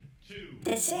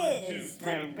This is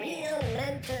the Real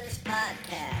Mentors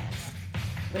Podcast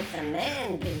with the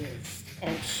Man Beast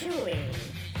and Chewy,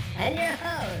 and your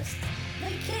host, the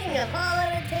king of all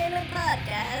entertainment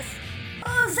podcasts,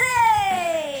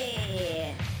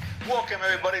 Jose! Welcome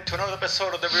everybody to another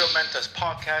episode of the Real Mentors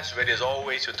Podcast, ready as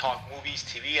always to talk movies,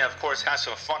 TV, and of course have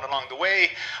some fun along the way.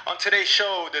 On today's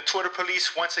show, the Twitter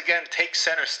police once again take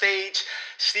center stage.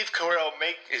 Steve Carell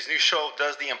his new show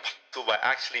does the impossible by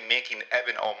actually making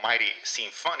Evan Almighty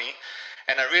seem funny.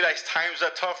 And I realize times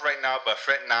are tough right now, but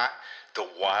fret not. The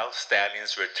Wild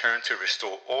Stallions return to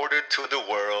restore order to the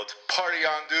world. Party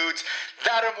on, dudes.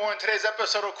 That and more in today's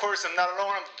episode, of course. I'm not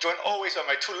alone. I'm joined always by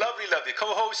my two lovely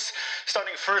co-hosts.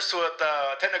 Starting first with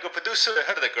the technical producer, the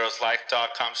head of the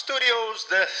girlslife.com studios,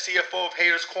 the CFO of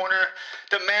Haters Corner,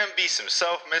 the man beast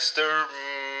himself, Mr.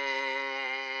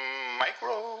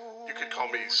 Micro. You could call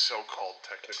me so-called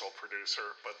technical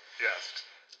producer, but yes.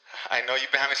 I know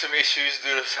you've been having some issues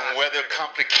due to some weather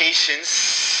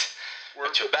complications.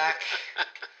 We're back.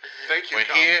 Thank you, We're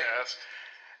Comcast.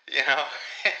 Here. You know,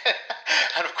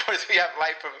 and of course we have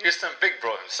live from Houston, Big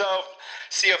Bro himself,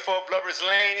 CFO of Lovers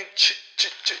Lane,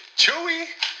 Chewy.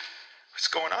 What's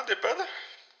going on there, brother?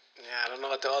 Yeah, I don't know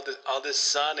what all this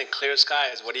sun and clear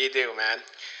skies. What do you do, man?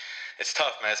 It's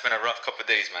tough, man. It's been a rough couple of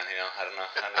days, man. You know, I don't know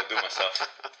what to do myself.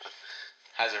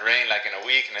 Has it rained like in a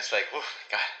week, and it's like, oh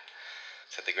God,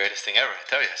 it's like the greatest thing ever. I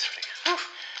tell you, it's really.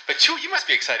 But Chewy, you must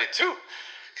be excited too.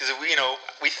 Because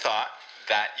we thought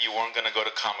that you weren't gonna go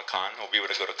to Comic-Con or be able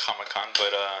to go to Comic-Con,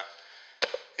 but I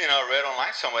read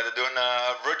online somewhere they're doing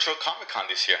a virtual Comic-Con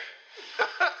this year.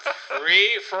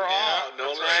 Free for all,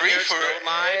 no lanyards, no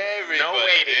line, no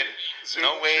waiting,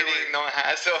 no waiting, no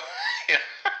hassle.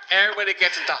 Everybody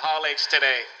gets into Hall H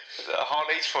today. The Hall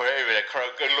H for everybody, a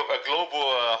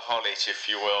global Hall H,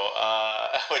 if you will.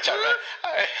 Which I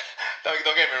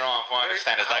don't get me wrong. I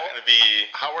understand it's not going to be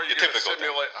How are you going to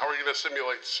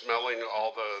simulate smelling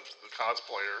all the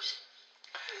cosplayers?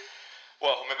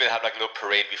 Well, maybe they have like a little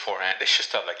parade beforehand. They should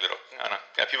have like little,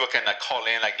 people can like call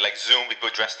in like Zoom,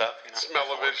 people dressed up.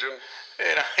 Smell-o-vision.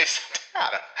 I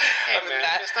don't know. Hey, man,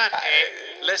 it's not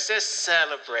hate. Let's just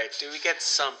celebrate. Do we get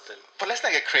something? But let's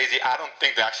not get crazy. I don't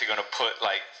think they're actually going to put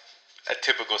like a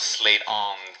typical slate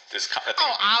on this.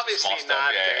 Obviously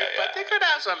not. But they could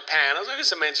have some panels, maybe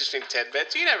some interesting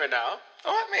tidbits. You never know.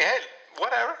 Oh, I mean, hey,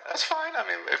 whatever. That's fine. I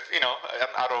mean, if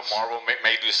I'm out of Marvel,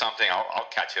 may do something. I'll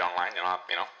catch it online.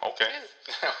 Okay.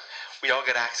 Yeah. We all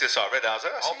get access already. I was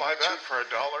like, I'll buy that for $1.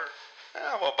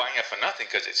 Well, buying it for nothing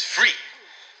because it's free.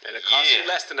 And it costs you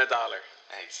less than $1.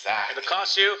 Exactly. It'll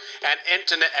cost you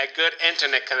a good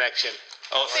internet connection.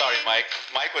 Oh, sorry, Mike.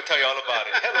 Mike will tell you all about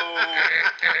it. Hello.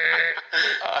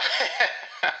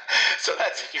 So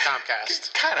that's Thank you,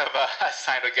 Comcast. Kind of a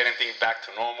sign of getting things back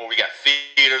to normal. We got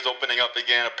theaters opening up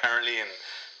again, apparently, in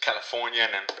California,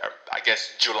 and I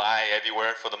guess July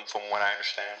everywhere from what I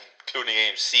understand, including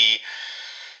AMC.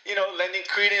 Lending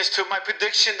credence to my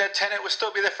prediction that Tenet will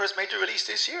still be the first major release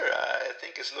this year. I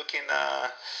think it's looking.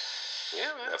 The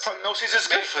prognosis is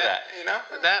good for that.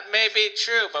 That may be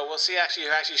true, but we'll see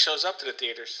who actually shows up to the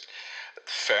theaters.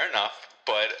 Fair enough,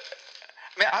 but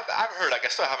I mean, I've heard. Like, I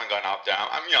still haven't gone out there.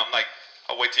 I'm like,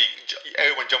 I'll wait till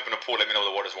everyone jump in the pool. Let me know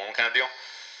the water's warm, kind of deal.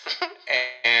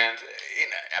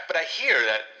 But I hear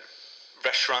that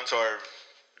restaurants are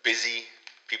busy.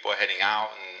 People are heading out,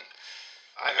 and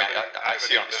I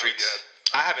see it on the streets. Yet.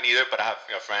 I haven't either, but I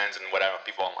have friends and whatever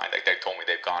people online. Like, they told me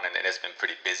they've gone, and it's been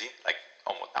pretty busy. Like,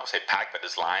 almost, I would say packed, but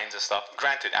there's lines and stuff.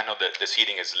 Granted, I know that the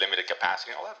seating is limited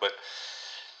capacity and all that, but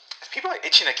people are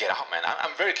itching to get out, man.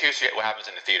 I'm very curious to get what happens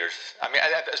in the theaters. I mean,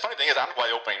 the funny thing is, I don't know why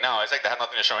they're opening now. It's like they have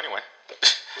nothing to show anyway.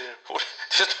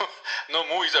 Just no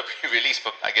movies are being released,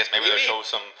 but I guess maybe they'll show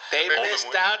some. They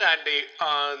missed out on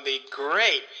the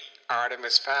great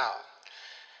Artemis Fowl.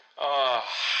 Oh,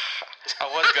 I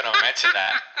was gonna mention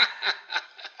that.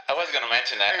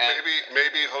 Hey,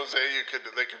 maybe Jose,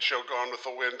 they could show Gone with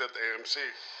the Wind at the AMC.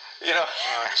 Oh,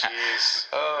 jeez.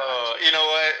 Oh, you know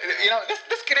what?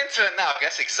 Let's get into it now. I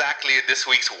guess exactly this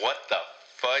week's What the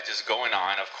Fudge is going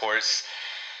on. Of course,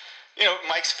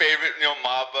 Mike's favorite,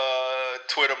 mob,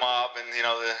 Twitter mob, and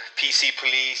the PC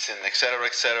police, and et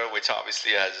cetera, which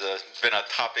obviously has been a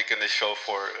topic in the show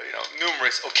for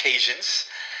numerous occasions.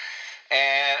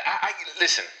 And I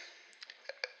listen.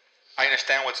 I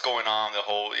understand what's going on, the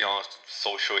whole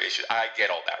social issue. I get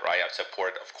all that, right? I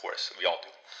support it, of course. We all do.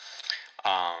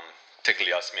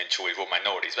 particularly us, me and Chewy, vote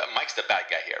minorities. But Mike's the bad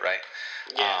guy here, right?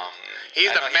 Yeah.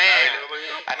 He's the man.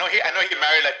 I know he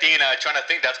married Latina, trying to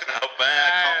think that's gonna help.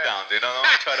 Calm down, dude. Don't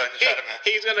try to.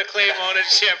 He's gonna claim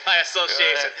ownership by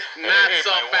association. Not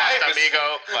so fast,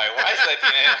 amigo. My wife's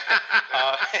Latina.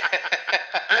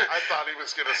 I thought he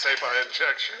was gonna say by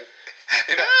injection.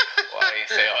 Why didn't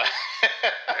say all that?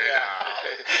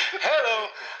 Hello.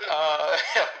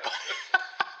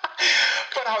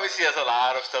 But obviously, there's a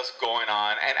lot of stuff going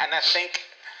on, and I think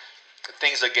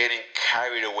things are getting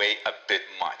carried away a bit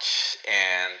much.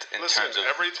 And in terms of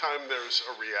every time there's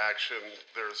a reaction,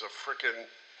 there's a freaking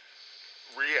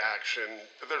reaction.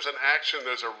 There's an action.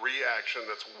 There's a reaction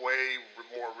that's way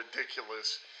more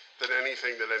ridiculous than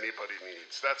anything that anybody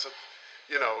needs. That's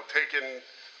taking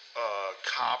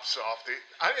cops off the.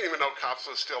 I didn't even know cops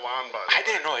was still on. By the way, I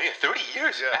didn't know it. 30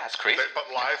 years. Yeah, that's crazy. But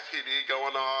live PD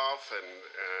going off and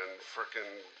freaking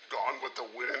Gone with the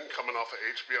Wind coming off of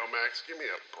HBO Max. Give me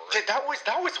a break. That was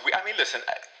weird. I mean, listen.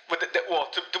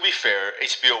 To be fair,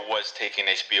 HBO was taking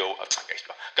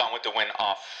Gone with the Wind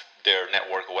off their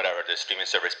network or whatever, their streaming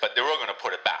service, but they were going to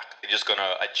put it back. They're just going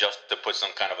to adjust to put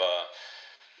some kind of a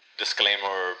disclaimer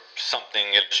or something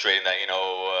illustrating that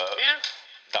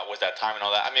that was that time and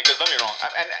all that. I mean, because don't get me wrong,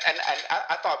 and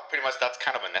I thought pretty much that's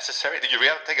kind of unnecessary. Did you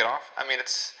really have to take it off? I mean,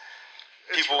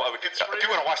 people are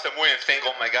gonna watch the movie and think,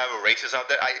 oh my God, we're racist out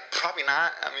there. Probably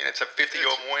not. I mean, it's a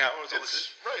 50-year-old movie.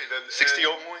 Right, and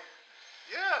 60-year-old movie.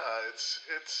 Yeah, it's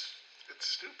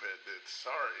stupid.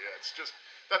 Sorry. It's just.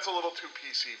 That's a little too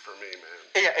PC for me, man.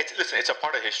 Yeah, listen, it's a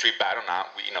part of history, bad or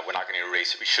not. We're not going to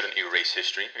erase it. We shouldn't erase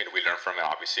history. We learn from it,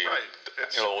 obviously. Right.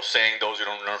 Saying those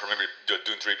who don't learn from it,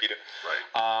 doomed to repeat it. Right.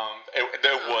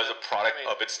 There was a product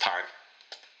of its time.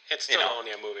 It's still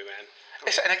only a movie, man.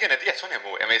 And again, it's only a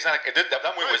movie. I mean, it's not like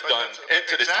that movie was done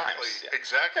into this time.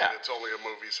 Exactly. Yeah. It's only a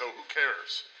movie, so who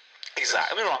cares?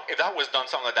 Exactly. I mean, if that was done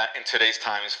something like that in today's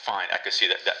times, fine. I could see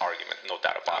that argument, no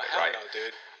doubt about it, right? No,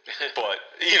 dude.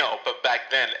 But back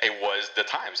then it was the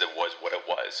times. It was what it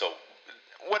was. So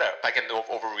whatever. Back in the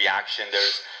overreaction,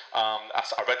 there's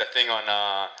I read the thing on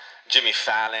Jimmy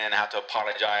Fallon had to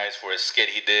apologize for his skit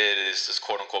he did. This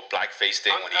quote unquote blackface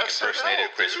thing when he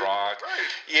impersonated Chris Rock. Right.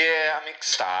 Yeah, I mean,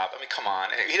 stop. I mean, come on.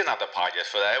 He didn't have to apologize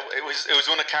for that. It was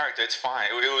on a character. It's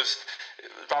fine. It was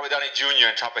Robert Downey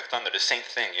Jr. in Tropic Thunder. The same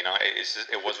thing.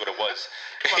 It was what it was.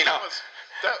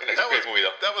 That was movie,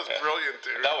 though. That was brilliant,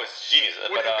 dude. That was genius.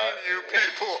 What do you mean, you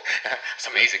people? It's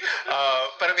amazing.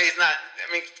 But I mean, it's not. I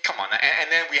mean, come on. And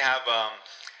then we have.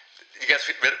 You guys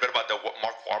read about the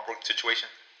Mark Wahlberg situation?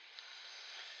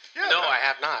 Yeah. No, I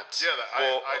have not. Yeah,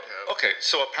 I have. Okay,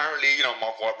 so apparently,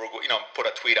 Mark Wahlberg, put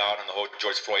a tweet out on the whole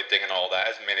George Floyd thing and all that,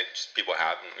 as many people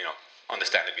have,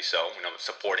 understandably so,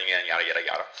 supporting it and yada yada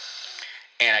yada.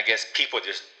 And I guess people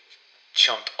just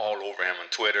jumped all over him on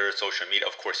Twitter, social media.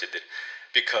 Of course it did.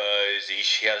 Because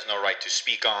he has no right to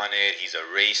speak on it, he's a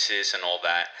racist and all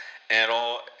that. And it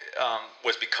all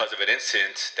was because of an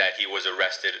incident that he was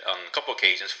arrested on a couple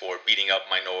occasions for beating up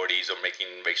minorities or making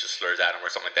racial slurs at them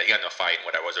or something like that. He got in a fight and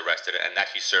whatever, was arrested and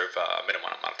actually served a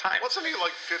minimum amount of time. Wasn't he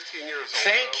like 15 years old?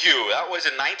 Thank you. That was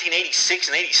in 1986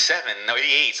 and 87, no,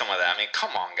 88, something like that. I mean,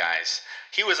 come on, guys.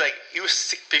 He was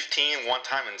 15 one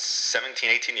time and 17,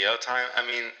 18 the other time. I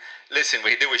mean, listen,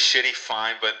 what he did was shitty,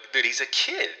 fine, but dude, he's a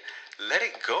kid. Let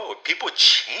it go. People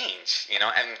change,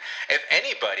 and if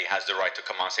anybody has the right to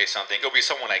come out and say something, it'll be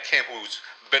someone like him who's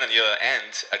been on the other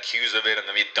end, accused of it, and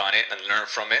then he's done it and learned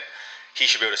from it. He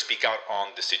should be able to speak out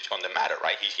on the matter,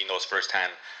 right? He knows firsthand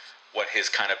what his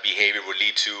kind of behavior would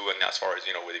lead to, and as far as,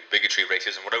 with bigotry,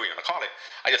 racism, whatever you want to call it.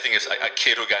 I just think it's a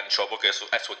kid who got in trouble, because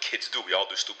that's what kids do. We all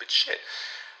do stupid shit.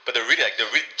 But they really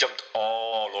jumped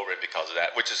all over it because of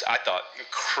that, which is, I thought,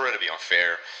 incredibly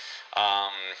unfair.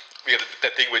 We had the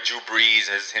thing with Drew Brees,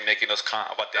 him making those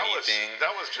comments about anything.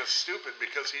 That was just stupid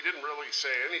because he didn't really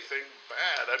say anything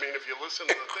bad. I mean, if you listen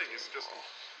to the thing, he's just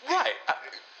right.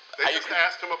 They just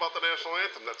asked him about the national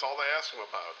anthem. That's all they asked him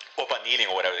about. Or about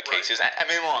kneeling or whatever the case is. I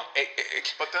mean, wrong.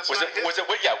 But that's was not it.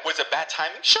 Was it bad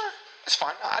timing? Sure. That's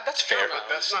fine. That's fair. No,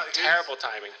 that's not terrible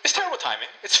timing. It's terrible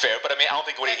timing. It's fair, but I mean, I don't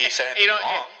think what he said anything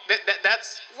wrong.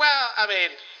 That's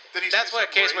that's what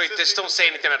a case where you just don't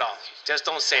say anything at all. Just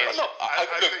don't say anything. No, I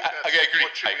agree.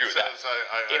 I agree with that.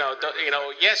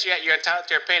 Yes, you're entitled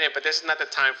to your opinion, but this is not the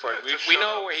time for it. We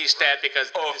know where he stands because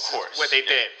this is what they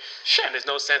did. Sure. And there's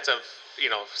no sense of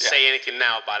say anything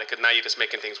now about it because now you're just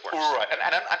making things worse. Right, and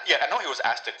I know he was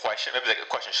asked the question. Maybe the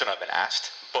question shouldn't have been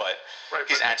asked, but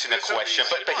he's answering the question.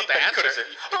 But he could have said,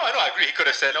 no, I agree. He could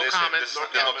have said, no comment,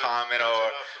 no comment,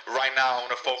 or right now I'm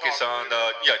going to focus on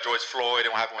George Floyd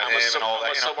and what happened with him and all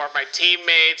that. I'm going to support my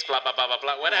teammates, blah, blah, blah, blah,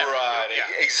 blah, whatever. Right,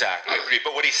 exactly. I agree.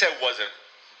 But what he said wasn't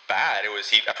bad. It was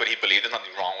that's what he believed. There's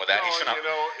nothing wrong with that. He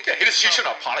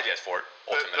shouldn't apologize for it.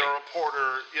 Ultimately, the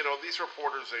reporter, these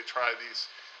reporters,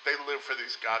 they live for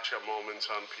these gotcha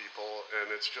moments on people,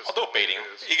 and it's just. Although baiting him,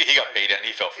 he got baited and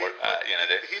he fell for it at the end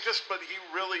of the day. But he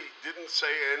really didn't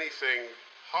say anything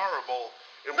horrible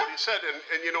in what he said,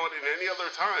 and you know what? In any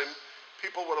other time,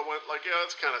 people would have went like, yeah,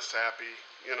 that's kind of sappy,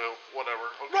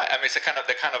 whatever. Okay. Right. I mean, it's the kind of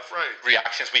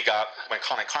reactions we got when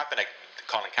Colin Kaepernick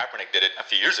did it a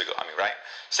few years ago. I mean, right?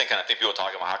 Same kind of thing. People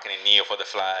talking about how can he kneel for the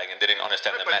flag and didn't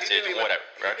understand the message or whatever.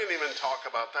 Right? He didn't even talk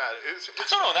about that.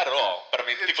 No, not at all. But I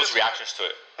mean, people's reactions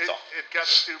to it. That's all. It got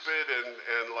stupid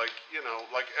and like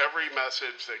every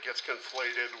message that gets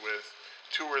conflated with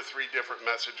 2 or 3 different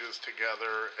messages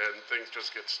together, and things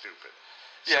just get stupid.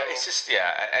 Yeah, it's just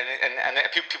and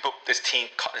people this team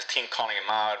calling him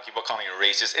out, people calling him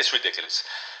racist. It's ridiculous.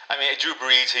 I mean, Drew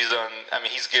Brees,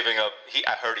 he's giving up.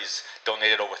 I heard he's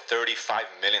donated over $35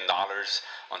 million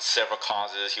on several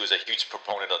causes. He was a huge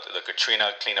proponent of the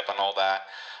Katrina cleanup and all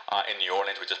that in New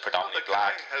Orleans, which is predominantly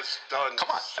black. The guy has done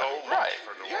so much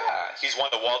for New Orleans. Yeah, he's won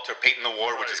the Walter Payton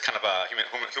Award, which is kind of a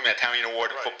humanitarian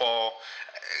award in football.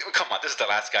 Come on, this is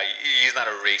the last guy. He's not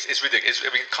a race. It's ridiculous.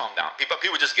 Calm down. People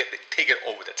just take it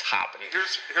over the top. And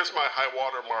here's my high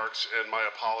water marks and my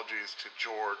apologies to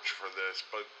George for this,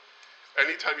 but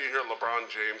anytime you hear LeBron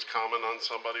James comment on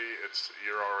somebody,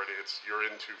 you're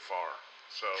in too far.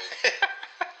 So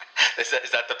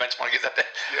is that the benchmark? Is that the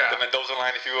Mendoza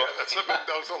line, if you will? Yeah, that's the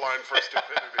Mendoza line for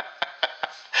stupidity.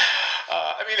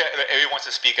 I mean, everyone wants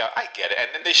to speak out. I get it,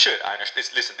 and they should. I understand.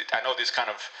 Listen, I know these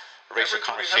kind of racial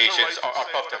conversations are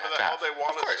tough to have. They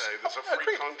want to say. There's a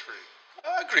free country.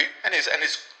 I agree, and it's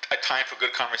a time for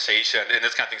good conversation, and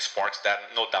this kind of thing sparks that,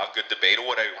 no doubt, good debate or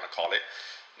whatever you want to call it.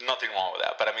 Nothing wrong with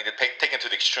that, but I mean, taken to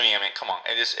the extreme. I mean, come on,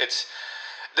 it's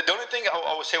the only thing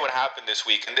I would say what happened this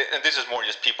week, and this is more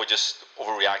just people just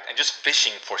overreact and just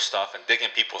fishing for stuff and digging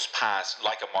people's past,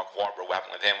 like a Mark Wahlberg, what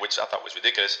happened with him, which I thought was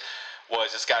ridiculous.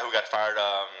 Was this guy who got fired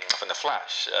from The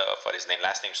Flash? What his name?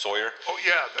 Last name Sawyer. Oh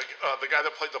yeah, the guy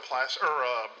that played the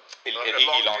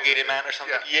elongated man or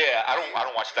something. Yeah, I don't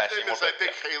watch Flash anymore. I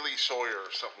think Haley Sawyer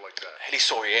or something like that. Haley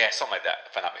Sawyer, yeah, something like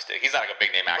that. If I'm not mistaken, he's not like a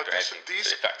big name actor.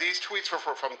 But these tweets were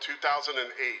from 2008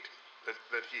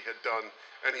 that he had done,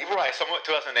 and he some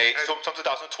 2008, some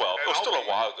 2012. It was still a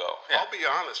while ago. Yeah. I'll be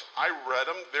honest, I read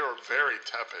them. They were very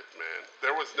tepid, man.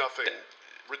 There was nothing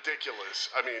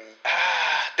ridiculous. I mean,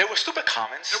 there were stupid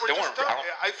comments. They weren't dumb.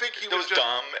 I think he was just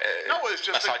dumb. No, it's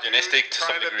just misogynistic to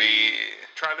some degree.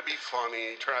 Trying to be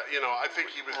funny. I think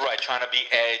he was trying to be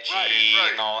edgy.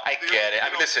 Right. I get it.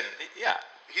 I mean, listen, yeah.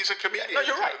 He's a comedian. No,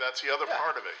 you're right. That's the other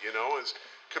part of it. Is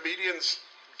comedians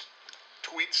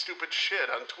tweet stupid shit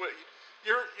on Twitter.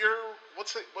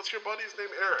 What's your buddy's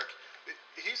name? Eric.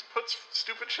 He puts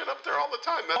stupid shit up there all the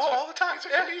time. All the time. He's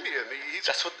a comedian.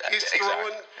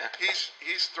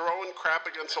 He's throwing crap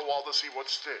against the wall to see what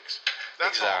sticks.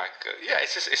 That's exactly. All. Yeah,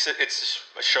 it's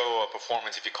a show, a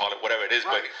performance, if you call it, whatever it is.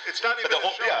 Right. But it's not even a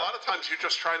show. Yeah. A lot of times you're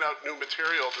just trying out new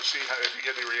material to see if you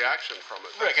get any reaction from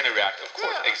it. We're going to react, of course.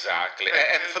 Yeah. Exactly.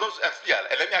 And for those, and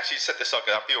let me actually set this up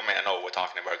because people may not know what we're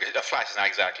talking about. The Flash is not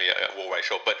exactly a worldwide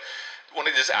show, but one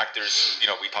of these actors,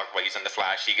 we talked about, he's in The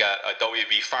Flash. He got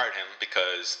WB fired him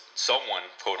because someone,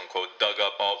 quote unquote, dug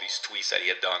up all these tweets that he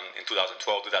had done in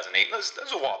 2012, 2008. That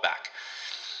was a while back.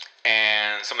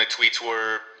 And some of the tweets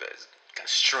were kind of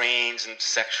strange and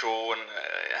sexual and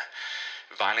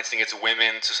violence against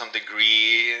women to some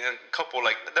degree. And a couple,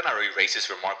 they're not really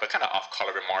racist remarks, but kind of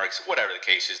off-color remarks, whatever the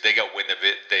case is. They got wind of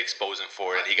it. They exposed him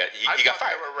for it. He got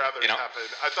fired. They were rather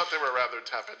tepid. I thought they were rather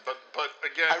tepid, but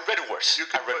again, I read worse.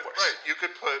 Right, you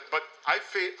could put, but I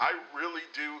really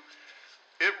do.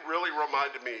 It really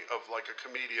reminded me of like a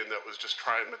comedian that was just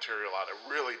trying material out. It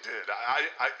really did.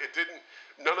 It didn't.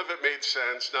 None of it made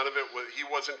sense. None of it was. He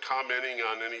wasn't commenting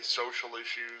on any social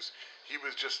issues. He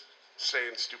was just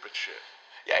saying stupid shit.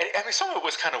 Yeah, I mean, some of it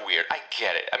was kind of weird. I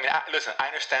get it. I mean, listen, I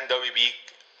understand WB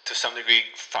to some degree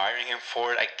firing him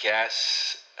for it, I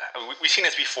guess. We've seen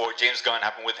this before. James Gunn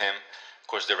happened with him, of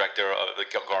course, director of the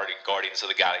Guardians of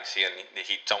the Galaxy, and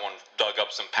someone dug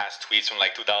up some past tweets from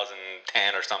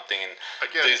 2010 or something, and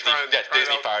again,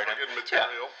 Disney fired him.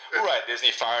 Material. Yeah. Right,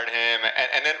 Disney fired him,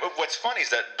 and then what's funny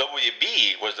is that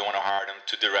WB was the one who hired him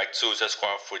to direct Suicide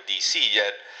Squad for DC,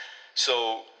 yet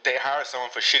So they hire someone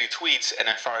for shitty tweets and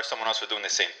then fire someone else for doing the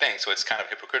same thing. So it's kind of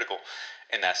hypocritical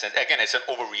in that sense. Again, it's an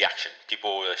overreaction.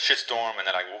 People shitstorm and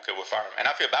they're like, okay, we'll fire him. And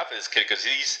I feel bad for this kid because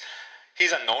he's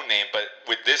a no name, but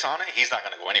with this on it, he's not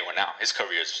going to go anywhere now. His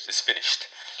career is finished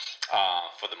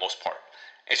for the most part.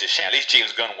 It's a shame. At least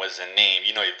James Gunn was a name.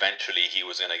 You know, eventually he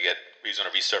was going to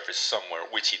resurface somewhere,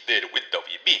 which he did with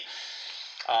WB.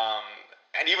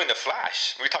 And even The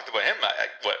Flash, we talked about him,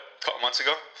 a couple months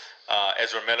ago?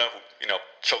 Ezra Miller, who,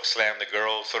 choke slammed the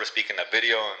girl, so to speak, in that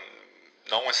video,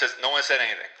 and no one said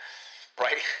anything,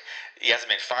 right? He hasn't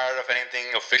been fired of anything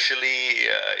officially.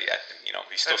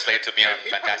 He's still slated to be on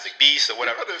Fantastic Beasts or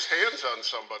whatever. He put his hands on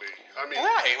somebody.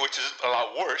 Right, which is a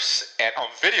lot worse, and on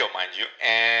video, mind you.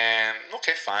 And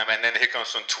okay, fine. And then here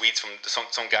comes some tweets from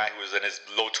some guy who was in his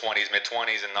low 20s, mid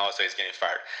 20s, and all of a sudden he's getting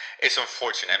fired. It's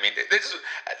unfortunate. I mean, this is,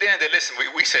 at the end of the day, listen,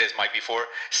 we said this, Mike, before.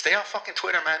 Stay off fucking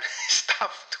Twitter, man.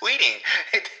 Stop tweeting.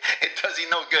 It does you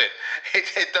no good.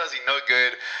 It does you no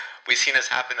good. We've seen this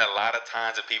happen a lot of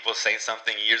times of people saying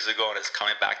something years ago and it's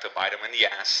coming back to bite them in the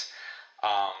ass.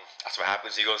 That's what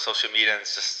happens. You go on social media and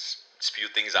just spew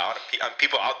things out. And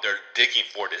people out there digging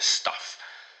for this stuff.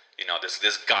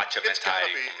 This gotcha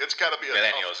mentality. It's got to be a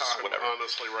millennials, tough time, whatever.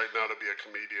 honestly, right now to be a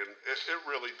comedian. It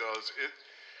really does.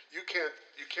 You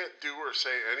can't do or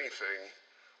say anything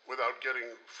without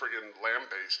getting friggin'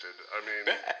 lambasted. I mean,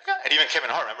 yeah. And even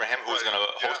Kevin Hart, remember him, who was going to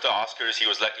host the Oscars? He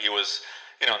was let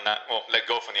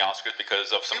go from the Oscars because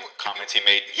of some comments he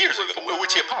made years ago,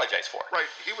 which he apologized for. Right.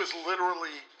 He was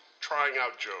literally trying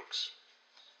out jokes.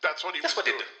 That's what he was doing.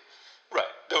 They do.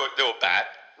 Right. They were bad.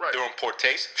 Right. They were in poor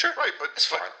taste. Sure. Right, but it's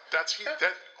fine. That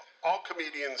all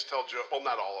comedians tell jokes. Well,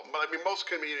 not all of them, but I mean most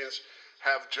comedians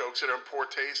have jokes that are in poor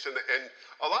taste, and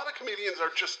a lot of comedians are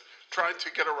just trying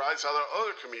to get a rise out of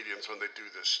other comedians when they do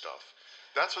this stuff.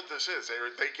 That's what this is.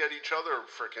 They get each other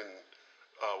freaking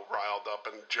riled up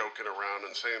and joking around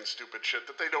and saying stupid shit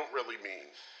that they don't really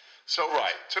mean. So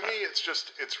to me, it's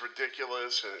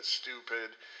ridiculous and it's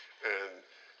stupid, and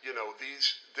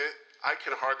I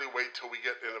can hardly wait till we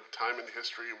get in a time in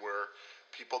history where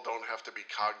people don't have to be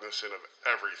cognizant of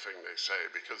everything they say,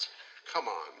 because come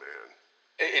on, man.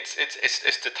 It's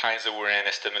the times that we're in.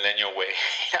 It's the millennial way.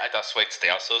 That's why stay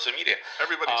on social media.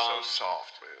 Everybody's so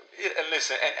soft, man. And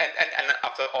listen, and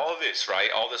after all this, right,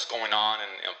 all this going on,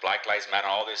 and Black Lives Matter,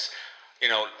 all this,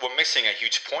 we're missing a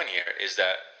huge point here. Is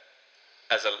that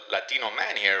as a Latino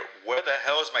man here, where the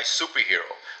hell is my superhero?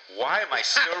 Why am I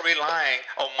still relying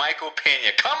on Michael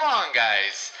Pena? Come on,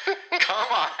 guys, come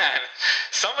on,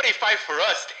 somebody fight for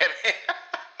us, damn it.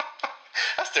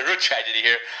 That's the real tragedy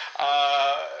here.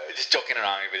 Just joking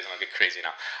around, everybody's gonna get crazy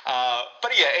now.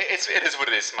 But yeah, it is what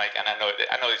it is, Mike. And I know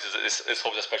this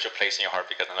holds a special place in your heart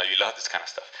because I know you love this kind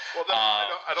of stuff. Well,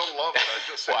 I don't love it. I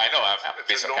just say well, I know I'm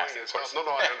being it's annoying as hell.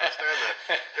 No, I understand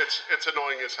that. It's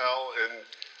annoying as hell, and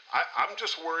I'm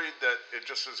just worried that it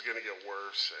just is going to get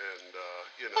worse, and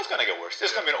it's going to get worse.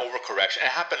 There's going to be an overcorrection.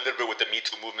 It happened a little bit with the Me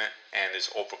Too movement, and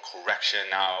this overcorrection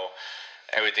now.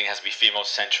 Everything has to be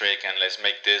female-centric, and let's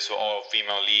make this all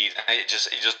female leads. And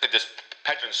this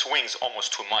pendulum swings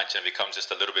almost too much, and becomes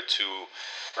just a little bit too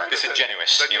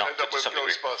disingenuous. Then you end up with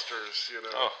Ghostbusters,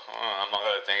 among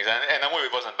other things. And the movie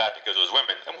wasn't bad because it was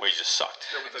women. The movie just sucked.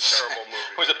 It was a terrible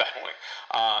movie. It was a bad movie.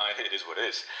 It is what it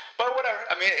is. But whatever.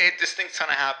 I mean, this thing's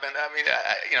gonna happen. I mean,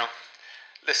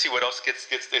 let's see what else gets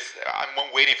this. I'm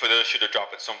waiting for the other shoe to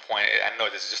drop at some point. I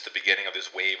know this is just the beginning of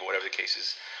this wave, or whatever the case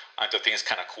is, until things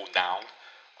kind of cool down.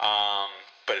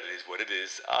 But it is what it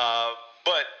is.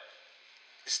 But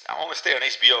I want to stay on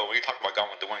HBO when you talk about Gone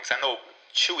with the Wind, because I know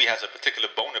Chewy has a particular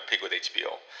bone to pick with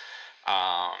HBO.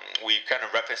 We kind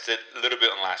of referenced it a little bit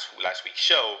on last week's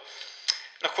show.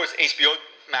 And of course, HBO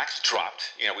Max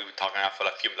dropped. We were talking about for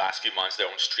the last few months their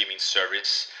own streaming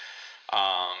service.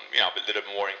 A little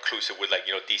more inclusive with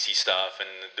DC stuff, and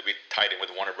we tied in with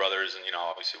Warner Brothers, and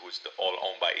obviously who's all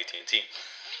owned by AT&T.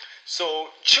 So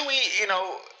Chewy,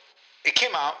 it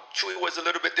came out. Chewy was a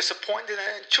little bit disappointed,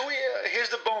 and Chewy, here's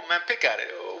the bone, man. Pick at it.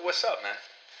 What's up, man?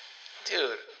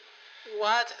 Dude,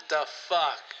 what the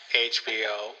fuck,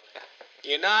 HBO?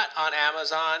 You're not on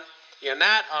Amazon. You're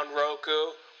not on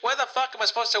Roku. Where the fuck am I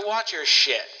supposed to watch your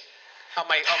shit? On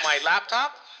my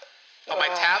laptop? On my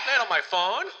tablet? On my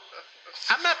phone?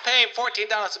 I'm not paying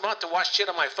 $14 a month to watch shit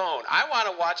on my phone. I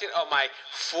want to watch it on my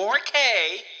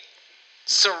 4K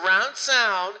surround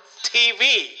sound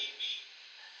TV.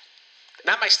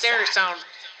 Not my stereo sound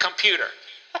computer.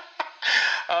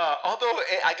 Although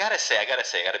I gotta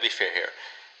be fair here.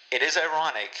 it is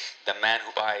ironic the man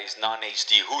who buys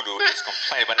non-HD Hulu is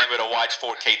complaining about never to watch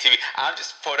 4K TV. I'm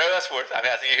just, for that's worth, I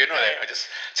mean, I think you know that. I just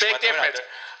big difference.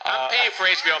 I'm paying for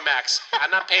HBO Max. I'm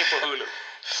not paying for Hulu.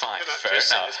 Fine, fair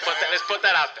enough. Let's put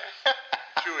that out there.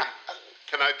 Chewy,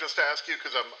 can I just ask you,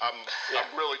 because I'm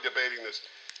really debating this.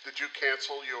 Did you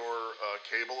cancel your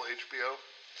cable HBO?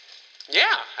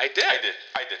 Yeah, I did.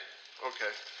 I did.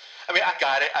 Okay. I mean, I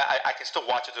got it. I can still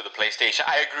watch it through the PlayStation.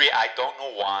 I agree. I don't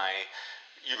know why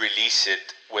you release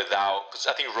it without, because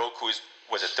I think Roku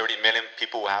was it 30 million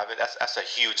people who have it? That's a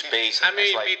huge base. I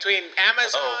mean, like, between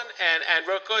Amazon and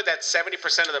Roku, that's 70%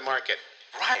 of the market.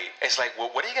 Right. It's like, well,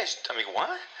 what do you guys, I mean,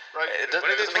 what? Right. It doesn't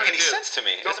make any sense to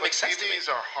me. It doesn't make sense to me. TVs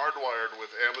are hardwired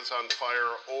with Amazon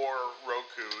Fire or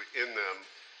Roku in them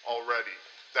already.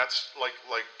 That's like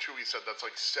Chewy said, that's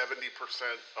like 70%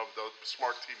 of the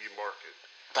smart TV market.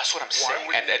 That's what I'm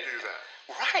saying. Why would you do that?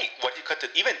 Right. What you cut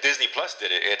to, even Disney Plus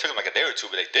did it. It took them like a day or two,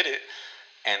 but they did it.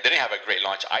 And they didn't have a great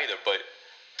launch either. But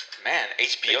man,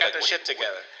 HBO. They got their shit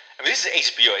together. I mean, this is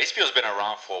HBO. HBO's been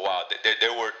around for a while. They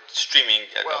were streaming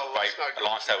by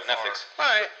alongside with Netflix. All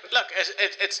right. Look,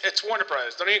 it's Warner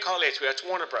Brothers. Don't even call it HBO. It's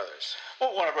Warner Brothers.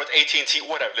 Well, Warner Brothers, AT&T,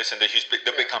 whatever. Listen, the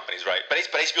big companies, right? But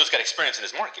HBO's got experience in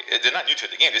this market. They're not new to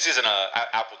the game. This isn't a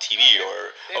Apple TV or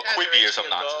Quibi or some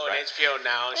nonsense, right? HBO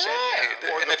Now and shit.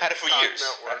 Right. And they've had it for years.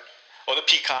 Right? Or the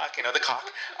Peacock, the cock.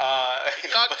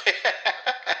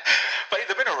 But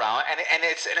they've been around, and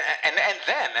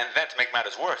then to make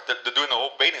matters worse, they're doing the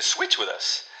whole bait and switch with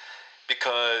us,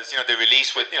 because they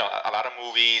release with a lot of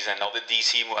movies and a lot of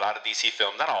DC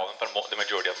films, not all of them, but the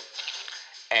majority of them.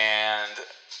 And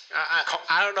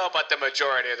I don't know about the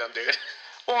majority of them, dude.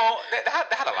 Well, they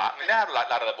had a lot. I mean, they had a lot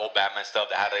of the old Batman stuff.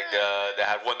 They had they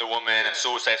had Wonder Woman and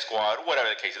Suicide Squad, whatever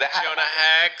the case. They had Jonah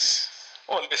Hex.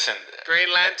 Well, listen.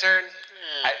 Green Lantern.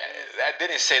 I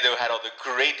didn't say they had all the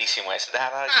great DC movies. They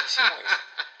had a lot of DC movies.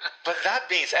 But that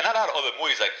being said, and a lot of other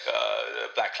movies like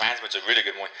Black Klansman's a really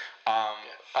good movie.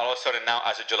 All of a sudden now,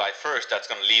 as of July 1st, that's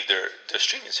going to leave their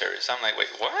streaming service. I'm like, wait,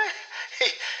 what?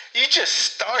 You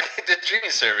just started the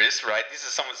streaming service, right? These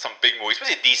are some big movies,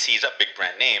 especially DC is a big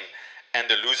brand name, and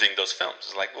they're losing those films.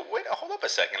 It's like, well, wait, hold up a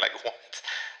second. Like, what?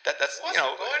 That's what's going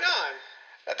on?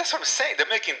 That's what I'm saying. They're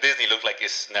making Disney look like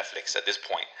it's Netflix at this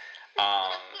point.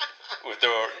 With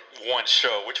their one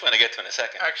show, which we're going to get to in a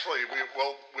second. Actually, we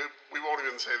won't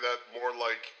even say that. More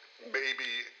like maybe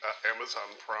Amazon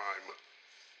Prime.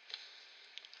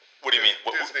 What do you mean?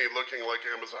 Disney looking like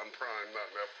Amazon Prime, not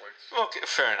Netflix. Okay,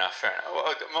 fair enough.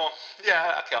 Well,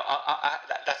 yeah, okay.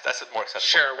 That's more acceptable.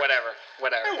 Sure, whatever.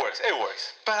 It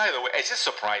works. But either way, it's just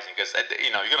surprising because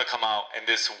you're gonna come out in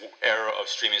this era of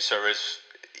streaming service.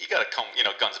 You gotta come,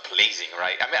 guns blazing,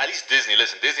 right? I mean, at least Disney.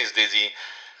 Listen, Disney's Disney.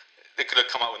 They could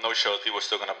have come out with no shows. People are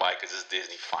still gonna buy because it's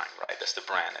Disney. Fine, right? That's the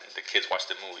brand, and the kids watch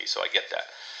the movie, so I get that.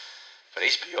 But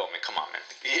HBO, I mean, come on, man.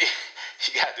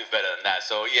 You gotta do better than that.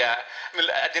 So yeah, I mean,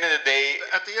 at the end of the day,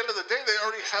 they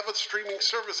already have a streaming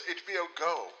service, HBO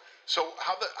Go. So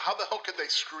how the hell could they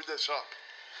screw this up?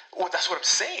 Well, that's what I'm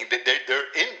saying.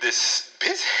 They're in this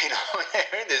business,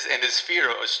 they're in this sphere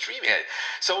of streaming.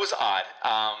 So it was odd.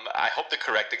 I hope they're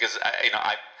correct because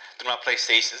through my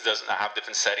PlayStation doesn't have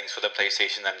different settings for the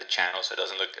PlayStation than the channel, so it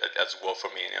doesn't look as well for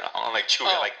me. Unlike Chewy,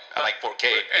 I like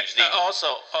 4K HD.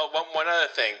 Also, one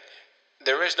other thing.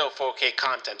 There is no 4K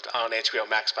content on HBO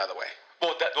Max, by the way.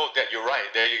 Well, you're right.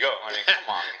 There you go. I mean,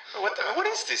 come on. What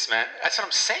is this, man? That's what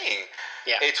I'm saying.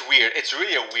 Yeah. It's weird. It's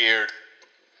really a weird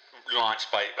launch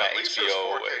by At least HBO.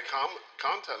 there's 4K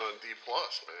content on D+,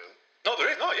 man. No,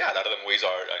 there is. No, yeah. A lot of the movies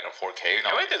are 4K.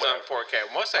 Everything's on 4K.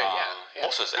 Most of it, yeah.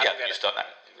 Most of it, yeah. New stuff.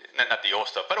 Not the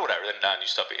old stuff, but whatever. The new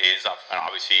stuff is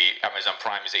obviously Amazon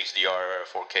Prime is HDR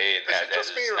 4K. Is it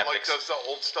just me, or does the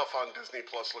old stuff on Disney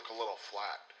Plus look a little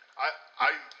flat? I,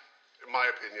 in my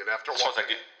opinion, after watching... So it's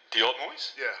like the old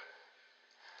movies? Yeah.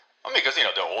 I mean, because, they're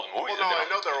old movies. Well, no, I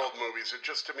know they're old movies. It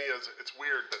just, to me, it's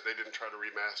weird that they didn't try to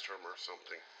remaster them or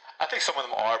something. I think some of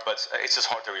them are, but it's just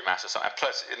hard to remaster some. And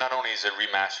plus, not only is it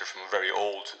remastered from a very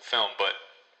old film, but,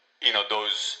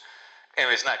 those...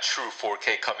 Anyway, it's not true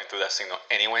 4K coming through that signal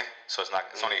anyway, so it's not.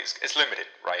 It's limited,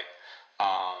 right?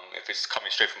 If it's coming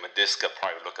straight from a disc, it'll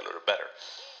probably look a little better.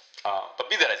 But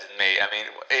be that as it may, I mean,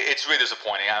 it's really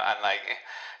disappointing. I'm like,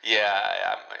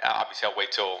 obviously I'll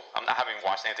wait till I haven't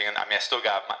watched anything. I mean, I still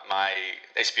got my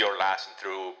HBO lasting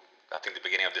through I think the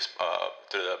beginning of this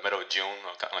to the middle of June,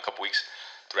 in a couple weeks,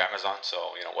 through Amazon.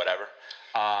 So whatever.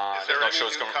 Is there any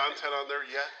new content on there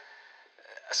yet?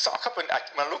 Saw a couple. When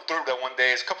I looked through that one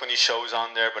day, there's a couple of new shows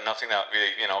on there, but nothing that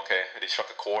really, they struck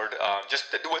a chord.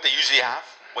 Just what they usually have,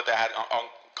 what they had on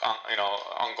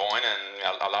ongoing, and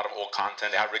a lot of old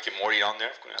content. They have Rick and Morty on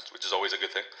there, which is always a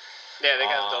good thing. Yeah, they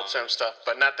got Adult Swim stuff,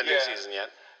 but not the new yeah. season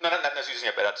yet. No, not the season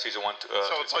yet, but that's season 1, 2,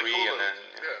 So it's 3, like Hulu. and then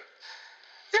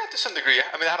Yeah. yeah, to some degree. Yeah.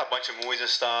 I mean, they had a bunch of movies and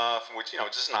stuff, which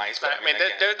which is nice. But I mean,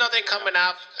 there's nothing coming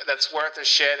out that's worth a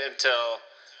shit until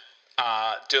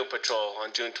Doom Patrol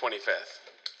on June 25th.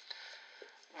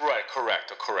 Right,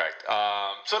 correct.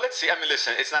 So let's see. I mean,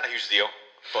 listen, it's not a huge deal,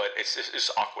 but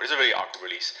it's awkward. It's a very awkward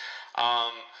release.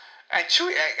 And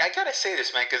Chewie, I gotta say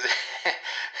this, man, because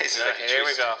this is like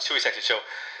a Chewie section show.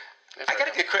 I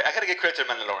gotta give credit to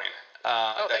Mandalorian.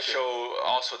 That show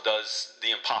also does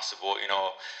the impossible.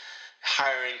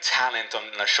 Hiring talent on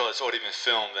a show that's already been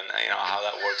filmed, and how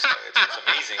that works. It's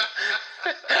amazing.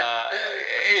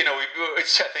 I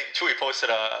think Chewie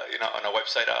posted on a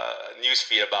website a news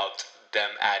feed about them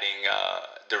adding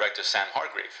director Sam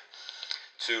Hargrave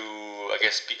to, I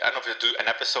guess, I don't know if they'll do an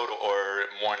episode or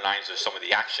more in lines with some of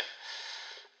the action.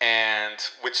 And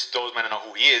which those men don't know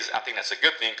who he is. I think that's a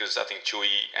good thing, because I think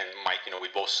Chewie and Mike, we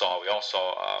all saw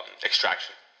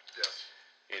Extraction. Yes.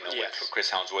 With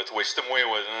Chris Hemsworth, which the movie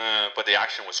was, but the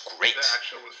action was great. The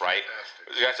action was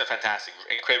fantastic. The action was fantastic,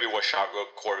 incredibly well shot,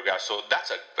 well choreographed. So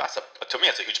that's a to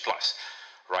me that's a huge plus,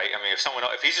 right? I mean, if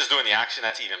he's just doing the action,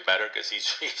 that's even better, because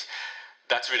he's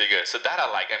that's really good. So that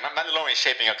I like. And Mandalorian is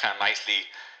shaping up kind of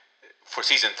nicely for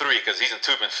season 3, because season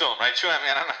 2 been filmed, right? Sure, I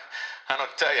mean, I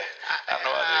don't tell you. I don't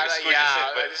know how to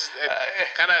it's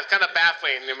kind of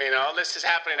baffling. I mean, all this is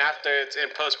happening after it's in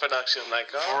post-production.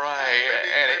 Like, right.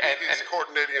 Maybe he's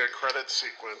coordinating a credit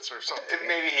sequence or something.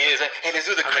 Maybe he is. And it's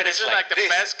the credits this is like the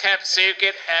best-kept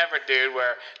secret ever, dude,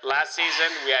 where last season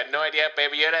we had no idea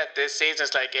Baby Yoda. This season,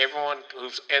 it's like everyone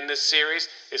who's in this series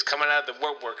is coming out of the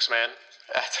woodworks, man.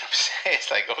 That's what I'm saying.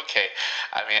 It's like, okay.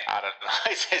 I mean, I don't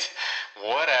know. It's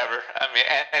whatever. I mean,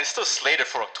 and it's still slated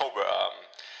for October.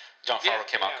 John Favreau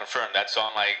came out and confirmed that. So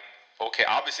I'm like, okay,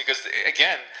 obviously, because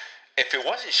again, if it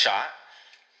wasn't shot,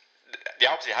 they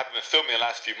obviously haven't been filming the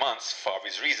last few months for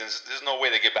obvious reasons. There's no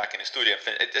way they get back in the studio and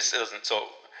finish. It just doesn't.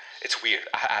 So it's weird.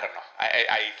 I don't know.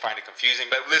 I find it confusing.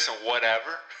 But listen,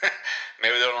 whatever.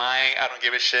 Maybe they're lying. I don't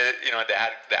give a shit.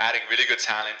 They're adding really good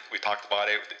talent. We talked about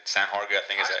it. Sam Hargrave, I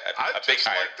think, is a big hire. I just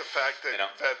like the fact that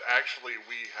that actually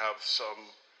we have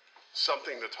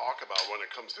something to talk about when it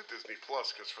comes to Disney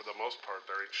Plus, because for the most part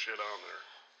there ain't shit on there.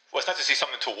 Well, it's nice to see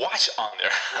something to watch on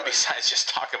there besides just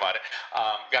talk about it.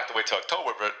 We have to wait till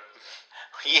October, but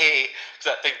yay!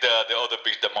 Because I think the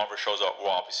Marvel shows were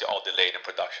obviously all delayed in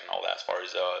production, all that, as far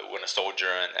as Winter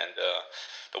Soldier and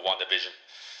the WandaVision.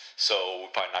 So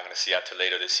we're probably not going to see that till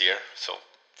later this year. So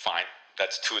fine,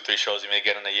 that's 2 or 3 shows you may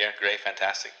get in a year. Great,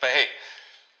 fantastic. But hey,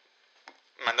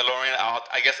 Mandalorian,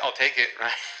 I guess I'll take it,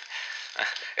 right?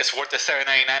 It's worth the $7.99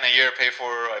 a year. A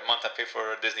month I pay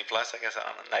for Disney Plus. I guess I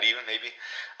don't know, not even maybe.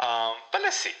 But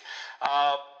let's see.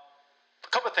 A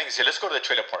couple of things here. Let's go to the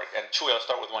trailer park. And Chewie, I'll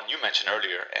start with one you mentioned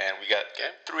earlier. And we got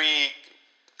 3.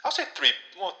 I'll say 3.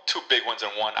 Well, 2 big ones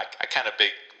and one. I kind of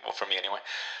big. Well, for me anyway.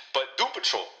 But Doom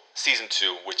Patrol season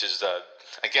 2, which is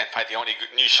again probably the only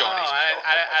new show on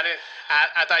HBO.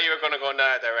 I thought you were going to go in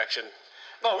that direction.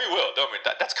 No, we will. Don't worry.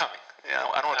 That's coming.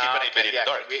 I don't want to keep anybody in the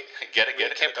dark. Get it.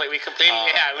 We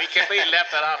completely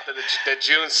left that off the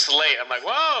June slate. I'm like,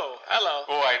 whoa, hello.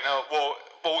 Oh, I know. Well,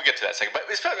 we'll get to that second. But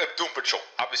it's kind of like Doom Patrol.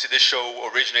 Obviously, this show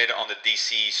originated on the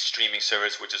DC streaming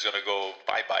service, which is going to go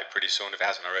bye-bye pretty soon if it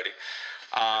hasn't already.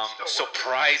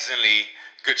 Surprisingly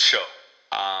good show.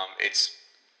 It's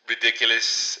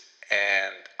ridiculous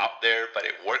and out there, but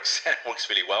it works, and it works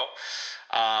really well.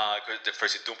 The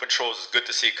first Doom Patrol is good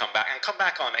to see come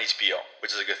back on HBO,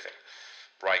 which is a good thing,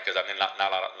 right? Because I mean, not a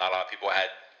lot of people had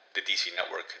the DC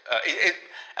network.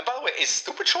 And by the way, is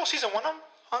Doom Patrol season 1 on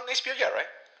HBO yet? Right?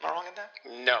 Am I wrong in that?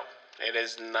 No, it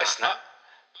is not. It's not.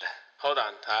 Hold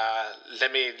on.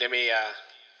 Let me check.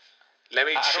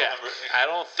 I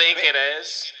don't think it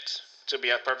is. To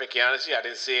be perfectly honest, I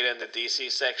didn't see it in the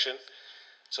DC section.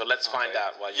 So let's find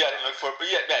out. While you look for.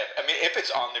 I mean, if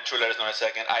it's on the true, let us know in a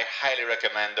second. I highly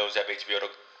recommend those at HBO to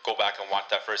go back and watch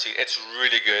that first season. It's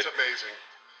really good. It's amazing.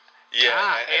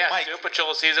 Yeah. Doom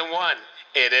Patrol season 1.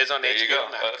 It is on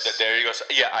HBO Max. There you go. So,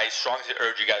 I strongly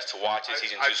urge you guys to watch it.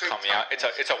 Season 2 is coming out. It's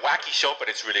a wacky show, but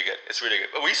it's really good. It's really good.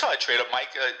 We saw a trailer.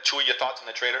 Mike, Chewie, your thoughts on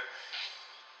the trailer?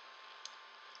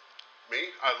 Me?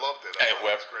 I loved it. I thought it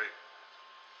was great.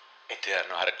 It did. I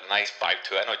know, had a nice vibe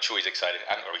to it. I know Chewie's excited.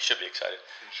 I don't know. He should be excited.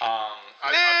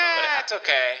 It's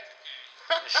okay.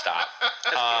 Stop.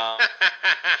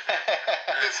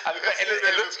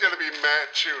 It's going to be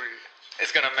Matt Chewie.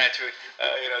 It's gonna match with,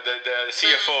 the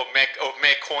CFO of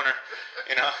Meg Corner,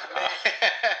 you know.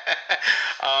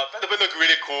 But it looked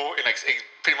really cool, and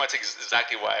pretty much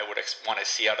exactly what I would want to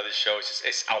see out of the show.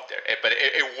 It's out there, but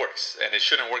it works, and it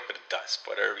shouldn't work, but it does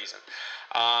for whatever reason.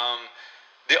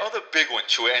 The other big one,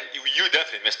 Chewy, and you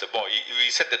definitely missed the ball.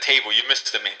 You set the table, you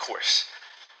missed the main course.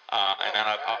 And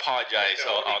I apologize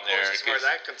on there. As far as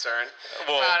I'm concerned.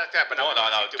 Well, but no.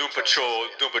 Doom Patrol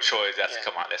is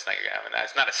come on, let's not. I mean,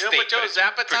 that's not a Doom steak. Patrol's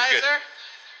appetizer,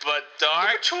 but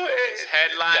Dark is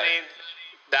headlining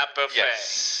that buffet.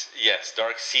 Yes.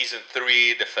 Dark season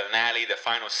 3, the finale, the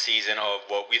final season of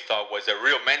what we thought was a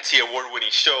real Mentee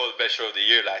award-winning show, the best show of the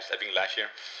year last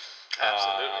year.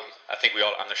 Absolutely. I think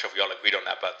I'm not sure if we all agreed on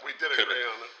that, but we did agree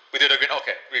on it. We did agree.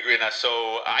 Okay, we agreed on that.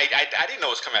 So I didn't know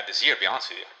it was coming out this year, to be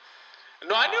honest with you.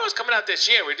 No, I knew it was coming out this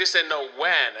year. We just didn't know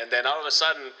when. And then all of a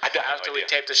sudden, after we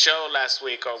taped the show last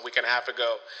week or a week and a half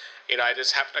ago, I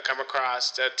just happened to come across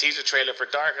the teaser trailer for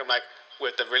Dark. I'm like,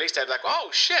 with the release date, like,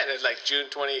 oh shit, it's like June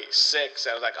 26th.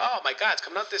 I was like, oh my god, it's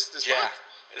coming out this month.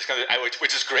 It's coming,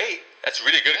 which is great. That's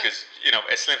really good because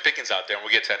it's slim pickings out there, and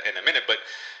we'll get to that in a minute. But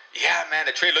yeah, man,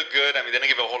 the trailer looked good. I mean, they didn't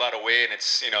give a whole lot away, and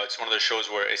it's it's one of those shows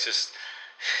where it's just.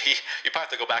 You probably have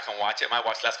to go back and watch it. I might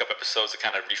watch the last couple episodes to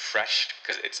kind of refresh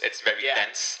because it's very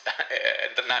dense,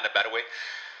 not in a bad way.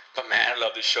 But man, I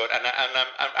love this show, and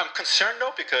I'm concerned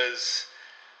though because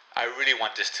I really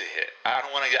want this to hit. I don't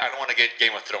want to get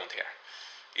Game of Thrones here,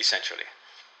 essentially,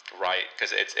 right?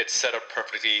 Because it's set up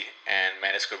perfectly, and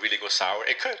man, it's gonna really go sour.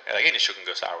 It could, like any show can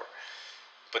go sour,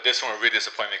 but this one will really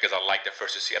disappoint me because I like the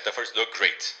first to see. The first look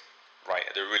great, right?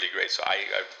 They're really great. So I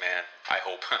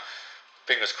hope.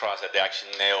 Fingers crossed that they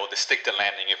actually nail the stick the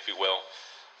landing, if you will.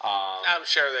 I'm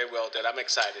sure they will, dude. I'm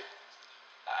excited.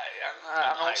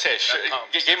 I don't say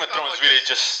it. Game of Thrones really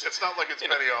just. It's not like it's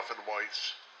Benioff and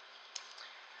Weiss.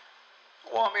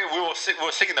 Well, I mean, we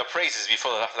were singing the praises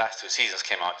before the last 2 seasons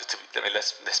came out.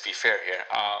 Let's be fair here.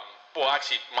 Well,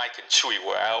 actually, Mike and Chewy,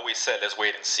 where I always said, let's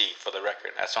wait and see for the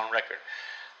record. That's on record.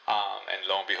 And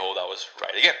lo and behold, I was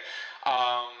right again.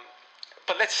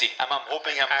 But let's see. I'm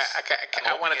hoping.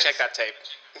 I want to check that tape.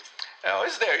 Oh,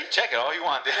 it's there. You check it all you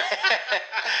want.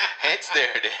 It's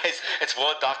there. It's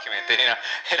well documented.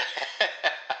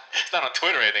 It's not on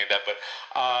Twitter or anything like that.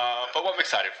 But I'm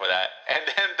excited for that. And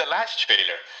then the last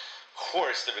trailer, of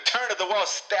course, the return of the Wild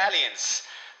Stallions.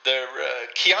 The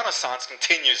Keanu Sans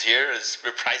continues here, is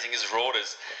reprising his role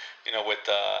as with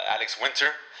Alex Winter.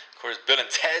 Of course, Bill and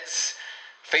Ted's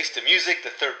Face the Music,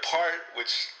 the third part,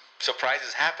 which. Surprise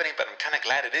is happening, but I'm kind of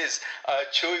glad it is.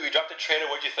 Chewy, we dropped the trailer.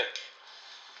 What do you think?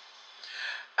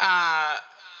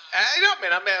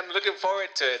 Man, I'm looking forward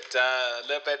to it. A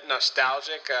little bit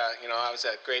nostalgic. I was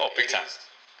a great 80s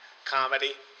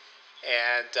comedy.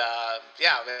 And,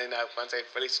 once I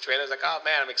released the trailer, I was like, oh,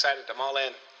 man, I'm excited. I'm all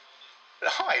in.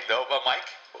 All right, though. But Mike,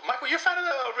 were you a fan of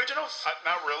the originals?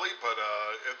 Not really, but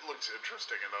it looks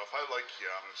interesting enough. I like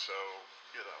Keanu, so...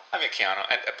 I mean, Keanu,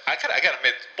 and I gotta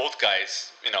admit, both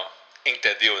guys, inked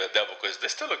that deal with the devil because they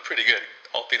still look pretty good,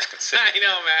 all things considered. I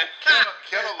know, man.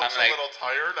 Keanu looks a little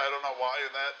tired. I don't know why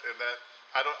in that.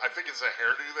 I think it's a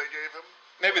hairdo they gave him.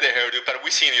 Maybe the hairdo, but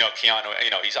we've seen, Keanu.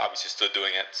 He's obviously still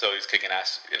doing it, so he's kicking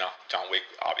ass. John Wick,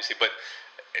 obviously, but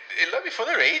for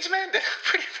their age, man, they're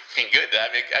pretty fucking good.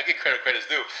 I mean, I give credit's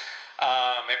due.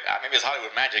 Maybe it's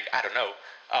Hollywood magic. I don't know.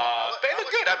 They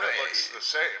look good. It looks the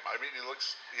same. I mean, he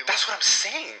looks. That's what I'm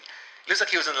saying. He looks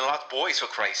like he was in The Lost Boys, for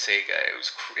Christ's sake.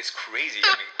 It's crazy.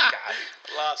 I mean,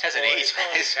 God, hasn't aged.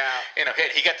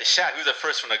 He got the shot. He was the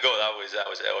first one to go. That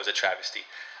was a travesty.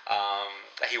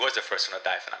 He was the first one to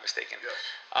die, if I'm not mistaken.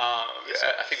 Yes.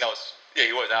 I think that was.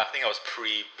 Yeah, he was. I think that was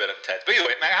pre-Bill and Ted. But either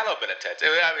way, man, I love Bill and Ted.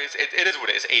 It is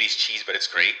what it is. 80s cheese, but it's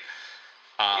great.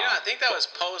 I think that was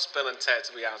post Bill and Ted,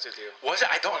 to be honest with you. Was it?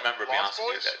 I don't remember, to be honest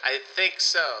with you. I think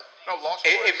so. No, Lost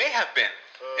Boys. It may have been.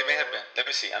 It may have been. Let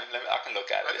me see. I can look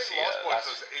at it. I think Lost Boys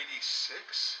was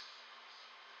 86.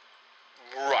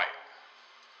 Right.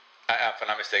 If I'm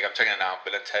not mistaken, I'm checking it now.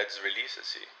 Bill and Ted's release. Let's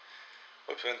see.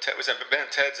 Bill and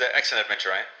Ted's Excellent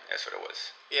Adventure, right? That's what it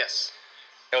was. Yes.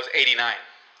 It was 89.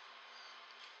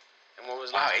 And what was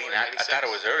Lost Boys? 89. I thought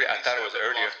it was early. I thought it was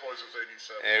earlier. Lost Boys was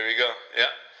 87. There we go. Yeah.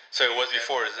 So it was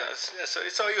before. So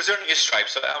he was earning his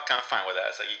stripes. So I'm kind of fine with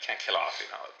that. So you can't kill off,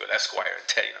 but Esquire and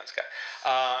Ted, this guy.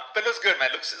 But it looks good,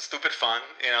 man. It looks stupid fun.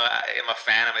 I'm a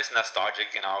fan. It's nostalgic.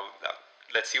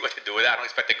 Let's see what they do with it. I don't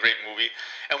expect a great movie.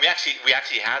 And we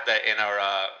actually had that in our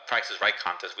Price is Right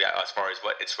contest. As far as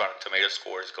what its Rotten Tomato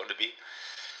score is going to be.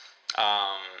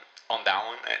 On that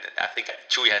one, and I think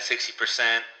Chewy had 60%.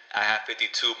 I have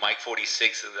 52. Mike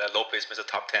 46. And Lopez missed the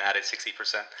top 10. Added 60%.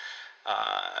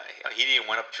 He didn't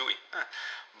win up Chewy.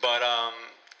 But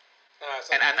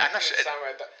and I'm not sure.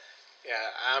 Yeah,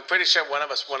 I'm pretty sure one of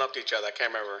us went up to each other. I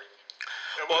can't remember.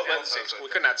 Well, We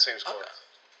couldn't have the same score.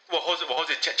 Well, Jose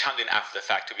chimed in after the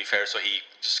fact, to be fair, so he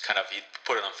just kind of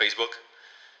put it on Facebook.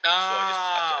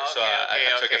 I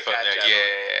took it from there.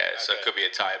 Yeah. So it could be a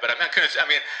tie, but I don't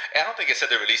think it said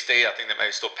the release date. I think they might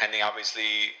be still pending.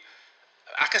 Obviously,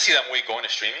 I can see that movie going to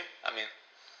streaming. I mean,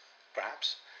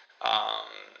 perhaps.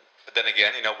 But then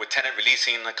again, with Tenet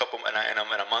releasing in a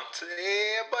month,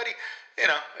 buddy,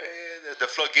 the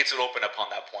floodgates will open upon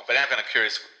that point. But I'm kind of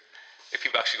curious if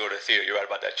people actually go to the theater. You're right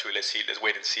about that, Chewy. Let's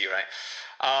wait and see, right?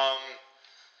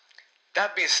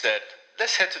 That being said,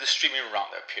 let's head to the streaming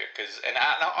roundup here, and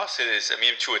I'll say this. I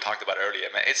mean, Chewy talked about it earlier.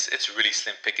 Man, it's really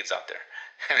slim pickings out there,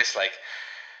 and it's like,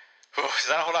 there's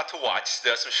not a whole lot to watch.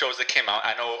 There are some shows that came out.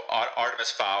 I know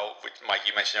Artemis Fowl, which Mike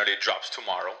you mentioned earlier, drops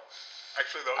tomorrow.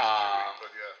 Actually, that was Chewy,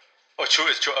 but yeah. Oh, true,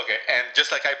 it's true. Okay, and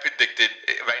just like I predicted,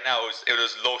 right now it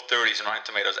was low 30s in Rotten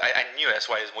Tomatoes. I knew that's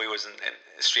why this movie was in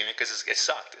streaming, because it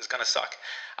sucked. It's gonna suck.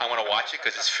 I want to watch it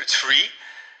because it's free,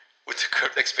 with the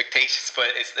curved expectations,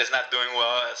 but it's not doing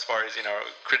well as far as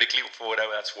critically, for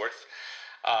whatever that's worth.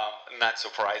 Not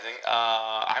surprising.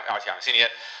 I haven't seen it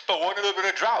yet, but one little bit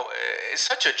of drought. It's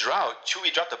such a drought.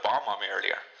 Chewy dropped the bomb on me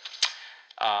earlier.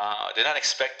 Did not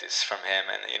expect this from him,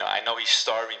 and I know he's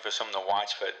starving for something to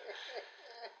watch, but.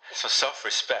 So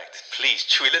self-respect, please,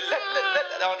 Chewy. Let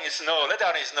the audience know. Let the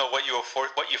audience know what you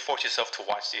forced yourself to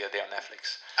watch the other day on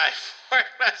Netflix. I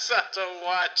forced myself to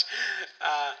watch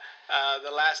The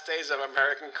Last Days of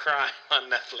American Crime on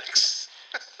Netflix.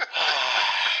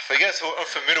 For you guys who are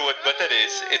familiar with what that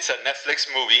is, it's a Netflix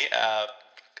movie,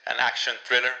 an action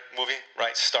thriller movie,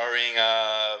 right? Starring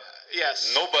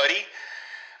yes, nobody.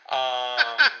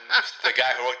 The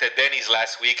guy who worked at Denny's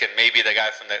last week, and maybe the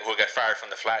guy who got fired from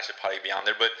The Flash should probably be on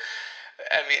there. But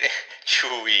I mean,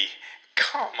 Chewy,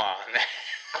 come on, man.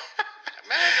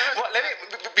 Well, let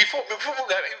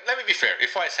me be fair.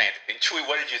 Before I say anything, Chewy,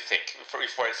 what did you think? Before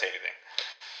I say anything.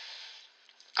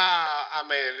 I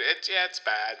mean, it's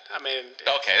bad. I mean,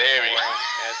 okay, there we go.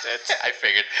 It's I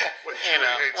figured. When Chewy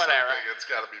hates whatever. It's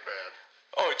got to be bad.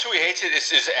 Oh, Chewy hates it.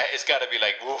 It's got to be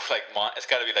like it's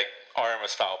got to be like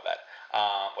Artemis Fowl bad.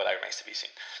 Well, that remains to be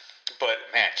seen. But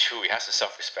man, Chewy has some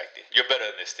self-respect. Dude. You're better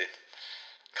than this, dude.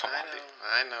 Come on, dude.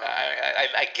 I know.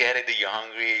 I get it that you're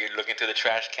hungry. You're looking through the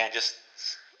trash can. Just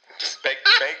beg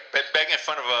in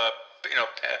front of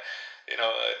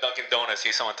Dunkin' Donuts.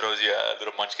 See someone throws you a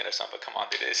little munchkin or something. But come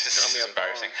on, dude. This is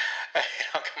embarrassing.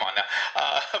 Come on now.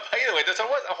 But either way, there was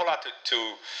a whole lot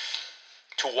to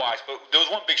watch. But there was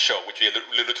one big show which we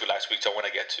alluded to last week, so I want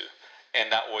to get to. And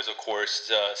that was, of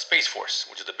course, Space Farce,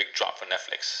 which is the big drop for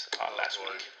Netflix last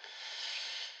week.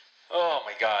 Oh,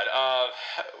 my God.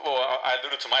 Well, I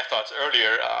alluded to my thoughts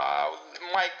earlier.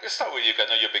 Mike, let's start with you,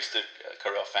 because I know you're a big Steve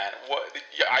Carell fan.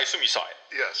 I assume you saw it.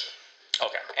 Yes.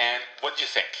 Okay. And what did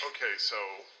you think? Okay, so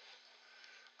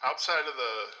outside of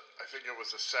I think it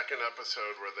was the second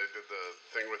episode where they did the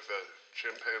thing with the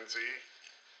chimpanzee.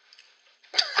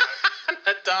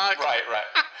 The dog. Right.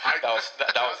 That was the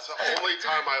only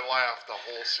time I laughed the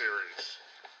whole series.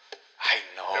 I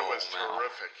know. It was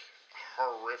horrific.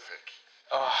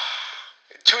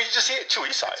 Chewy, you just see it? Chewy,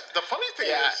 you saw it. The funny thing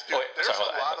is, dude,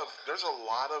 there's a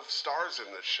lot of stars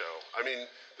in this show. I mean,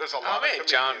 there's a lot of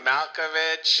comedians. John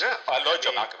Malkovich. Yeah. I love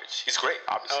John Malkovich. He's great,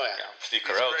 obviously. Oh, yeah. Steve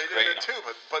Carell is great. In it too,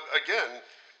 but again,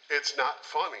 it's not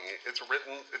funny. It's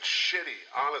shitty,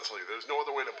 honestly. There's no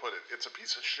other way to put it. It's a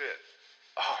piece of shit.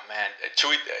 Oh, man.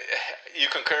 Chewy, you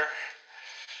concur?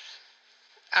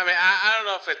 I mean, I don't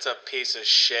know if it's a piece of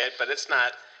shit, but it's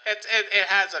not. It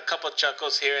has a couple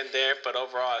chuckles here and there, but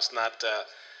overall, it's not The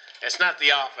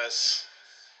Office.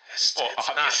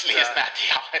 Obviously, it's not The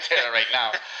Office right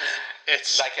now.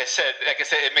 It's like I said,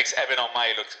 it makes Evan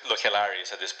Almighty look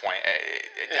hilarious at this point.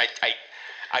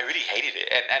 I really hated it,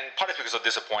 and part of it because I'm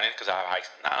disappointed because I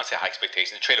don't say high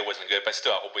expectations. The trailer wasn't good, but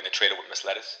still, I'm hoping the trailer would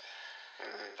mislead us.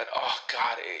 But oh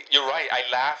God, you're right. I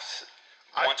laughed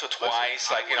once or twice,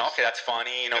 okay, that's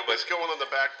funny, It was going on the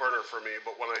back burner for me,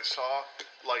 but when I saw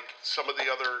like some of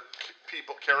the other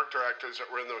character actors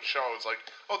that were in those shows, like,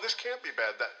 oh, this can't be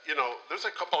bad. That there's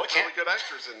a couple of really good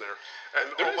actors in there,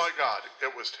 and my God,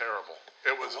 it was terrible.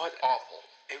 It was awful.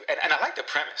 And I like the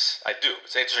premise. I do.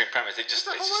 It's an interesting premise. It's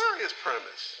a hilarious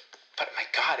premise. But my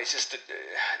God, it's just the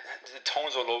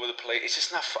tones all over the place. It's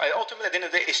just not funny. Ultimately, at the end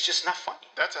of the day, it's just not funny.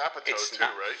 That's Apatow too,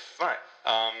 right? Right.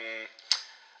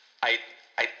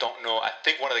 I don't know. I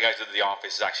think one of the guys at The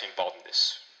Office is actually involved in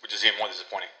this, which is even more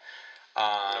disappointing.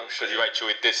 Because you're right,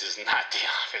 Chewy, this is not The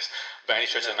Office by any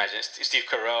stretch of the imagination. Steve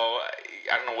Carell,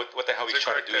 I don't know what the hell he's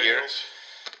trying to do here.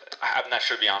 I'm not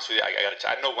sure, to be honest with you.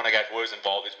 I know one of the guys was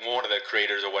involved. He's one of the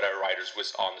creators or whatever writers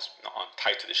was on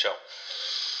tied to the show.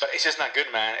 But it's just not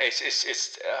good, man.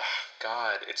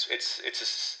 God. It's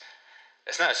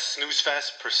not a snooze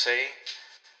fest per se.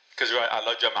 Because I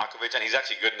love John Malkovich, and he's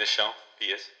actually good in this show. He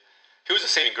is. He was a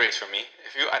saving grace for me.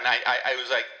 I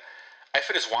was like, I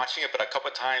finished watching it, but a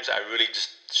couple of times I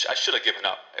should have given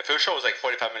up. If the show was like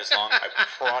 45 minutes long, I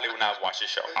probably would not have watched the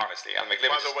show, honestly. I'm like,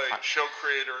 by the way, show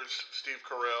creators, Steve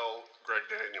Carell, Greg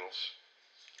Daniels.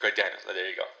 Greg Daniels, there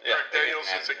you go. Yeah, Greg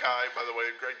Daniels is a guy, by the way,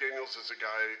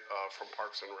 from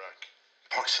Parks and Rec.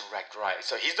 Parks and Rec, right.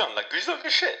 So he's done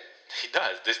good shit. He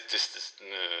does. This,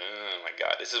 oh my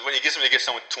God. This is when you get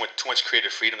someone too much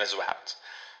creative freedom, this is what happens.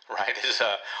 Right? This is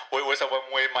what's that one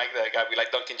way, Mike? That guy we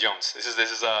like Duncan Jones. This is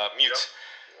a mute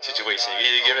situation.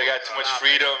 You give a guy too much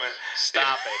freedom and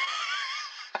stop it.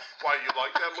 Why, you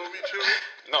like that movie too?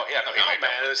 No, man,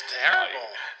 it was terrible.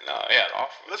 No, yeah,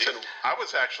 awful. Listen, I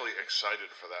was actually excited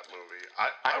for that movie.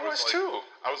 I was like, too.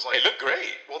 I was like, it looked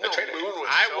great. Well, no, Moon was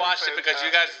I so watched fantastic. it because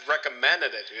you guys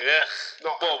recommended it. Yeah.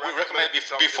 No, well, we recommended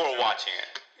before watching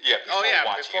it. Yeah, before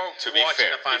watching it. To be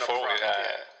fair, before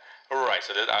right,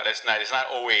 so it's not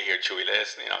OA here, Chewy.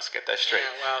 Let's get that straight.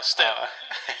 Yeah, well, still,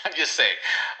 I'm just saying,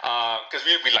 because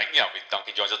we like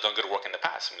Duncan Jones has done good work in the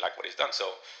past. We like what he's done,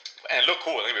 so and it looked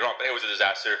cool. Don't get me wrong, but it was a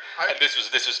disaster. And this was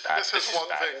bad. This is one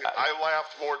thing. I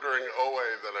laughed more during OA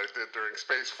than I did during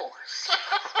Space Force.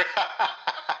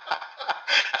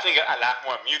 I think I laughed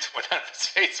more at Mute than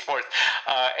Space Force.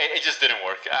 It just didn't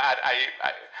work. I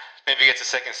maybe it's a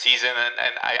second season,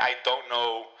 and I don't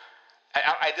know.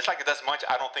 I dislike it as much.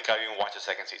 I don't think I'll even watch the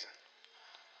second season.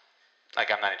 Like,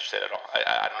 I'm not interested at all.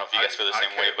 I don't know if you guys feel the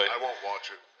same way, but I won't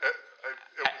watch it.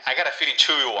 I got a feeling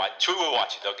Chewy will watch. Chewy will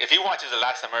watch it, though. If he watches The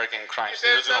Last American Crime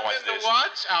Scene, he's gonna watch this.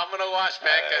 I'm gonna watch,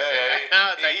 man.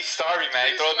 He's starving, man.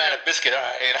 He throws a man a biscuit. All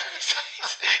right,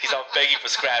 he's all begging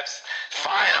for scraps.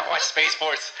 Fine, I'll watch Space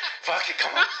Force. Fuck it,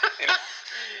 come on.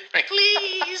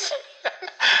 Please.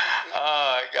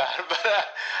 Oh God! But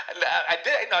I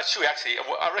did. No, Chewy actually.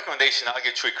 A recommendation. I'll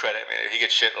give Chewy credit. I mean, he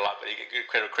gets shit a lot, but he gets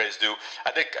credit where credit's due.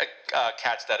 I did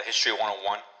catch that History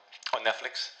 101 on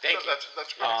Netflix. That's pretty good.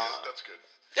 That's good.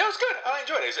 Yeah, it was good. I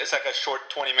enjoyed it. It's like a short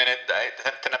 20-minute,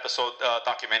 10-episode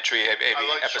documentary. Every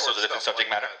episode is a different subject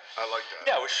matter. I like that.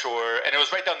 Yeah, it was short, and it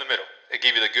was right down the middle. It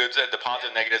gave you the goods, the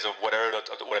positive, negatives of whatever.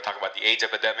 What I talk about, the AIDS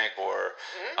epidemic, or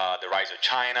the rise of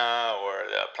China, or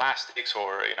the plastics,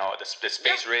 or the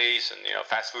space race, and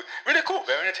fast food. Really cool,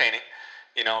 very entertaining.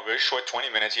 Very short,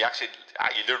 20 minutes. You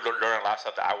learn a lot of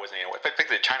stuff that I wasn't aware.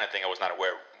 Particularly the China thing, I was not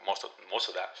aware of most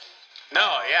of that.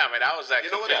 No, yeah, I mean, I was like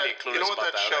completely clueless. You know what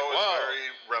that show is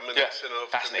very reminiscent of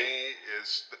to me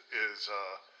is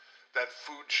that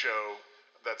food show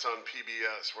that's on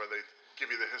PBS where they give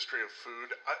you the history of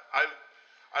food. I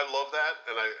love that,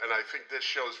 and I think this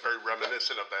show is very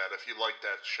reminiscent of that. If you like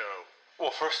that show.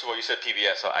 Well, first of all, you said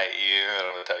PBS, so I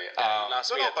don't know what to tell you. But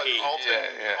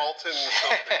Alton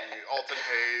something, Alton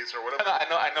Hayes or whatever. I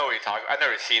know what you're talking about. I've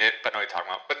never seen it, but I know what you're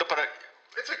talking about. But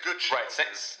it's a good show. Right,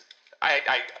 since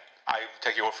I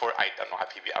take your word for it. I don't know how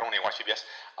PBS. I don't even watch PBS.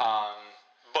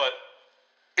 But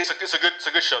it's a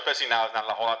good show, especially now. There's not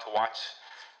a whole lot to watch.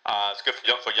 It's good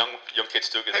for young kids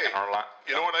too, because they can learn a lot.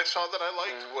 You know what I saw that I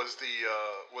liked was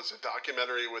the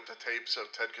documentary with the tapes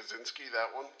of Ted Kaczynski. That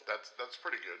one, that's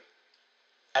pretty good.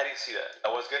 I didn't see that.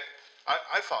 That was good.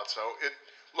 I thought so.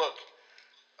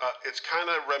 It's kind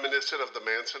of reminiscent of the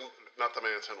Manson, not the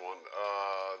Manson one,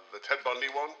 the Ted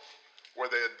Bundy one, where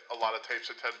they had a lot of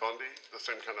tapes of Ted Bundy, the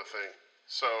same kind of thing.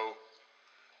 So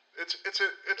it's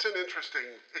an interesting.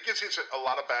 It gives you a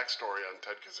lot of backstory on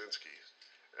Ted Kaczynski,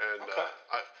 and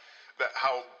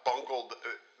how bungled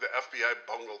the FBI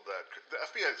bungled that. The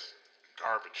FBI's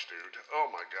garbage, dude. Oh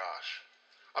my gosh.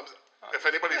 If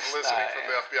anybody's listening from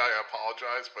the FBI, I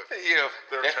apologize, but the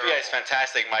they're FBI terrible. is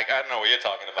fantastic, Mike. I don't know what you're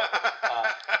talking about.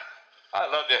 I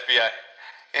love the FBI.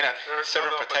 Serve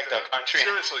and protect our country.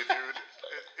 Seriously, dude.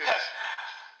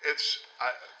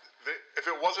 If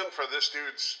it wasn't for this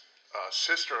dude's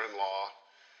sister-in-law,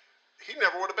 he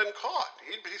never would have been caught.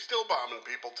 He's still bombing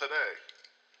people today.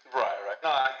 Right. No,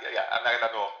 I'm not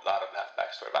gonna know a lot of that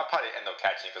backstory, but I'll probably end up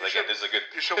catching it because again, this is a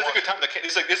good time to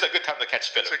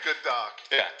catch filler. It's a good doc.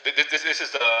 Yeah, this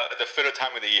is the filler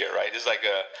time of the year, right? This is like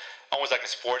almost like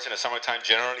in sports in the summertime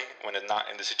generally when they're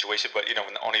not in the situation, but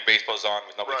when only baseball's on,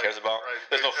 which nobody cares about. Right.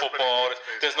 There's no football,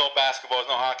 there's no basketball,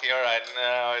 there's no hockey. All right,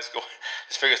 no, let's go.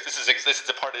 This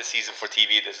is a part of the season for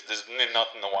TV. There's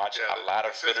nothing to watch. A lot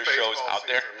of filler shows out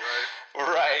there.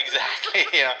 Right, exactly.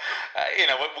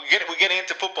 We're getting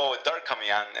into football with Dart coming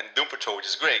on and Doom Patrol, which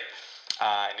is great.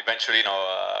 And eventually,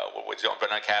 with the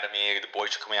Umbrella Academy, the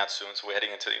boys are coming out soon, so we're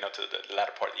heading into to the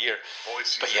latter part of the year.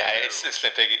 But yeah, it's the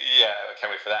thing. Yeah, I can't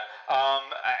wait for that.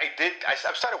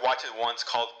 I've started watching once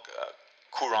called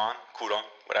Curon,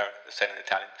 whatever, it's said in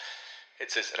Italian.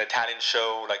 It's an Italian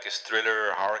show, like it's thriller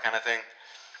or horror kind of thing.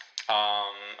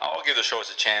 I'll give the show a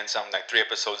chance. I'm like 3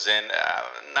 episodes in.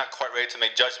 Not quite ready to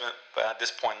make judgment, but at this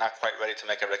point, not quite ready to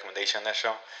make a recommendation on that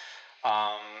show.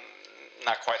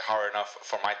 Not quite horror enough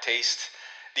for my taste.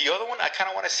 The other one, I kind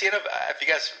of want to see it. If you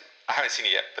guys, I haven't seen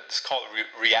it yet, but it's called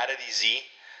Reality Z.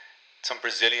 It's some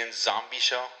Brazilian zombie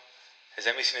show. Has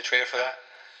anybody seen the trailer for that?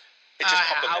 It just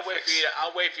popped on Netflix.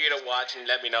 I'll wait for you to watch and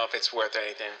let me know if it's worth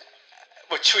anything.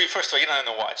 Well, Chewy, first of all, you're not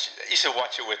going to watch. You should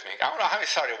watch it with me. I don't know how I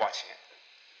started watching it.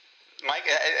 Mike,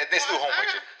 let's do homework,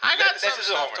 dude. I got some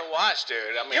stuff to watch,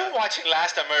 dude. I mean, you're watching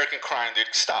Last American Crime, dude.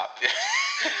 Stop.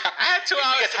 I had 2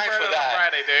 hours to burn on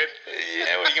Friday, dude.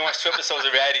 Yeah, well, you can watch 2 episodes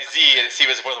of Reality Z and see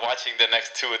if it's worth watching the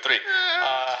next 2 or 3.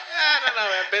 I don't know,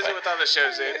 man. Busy with other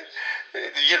shows, dude.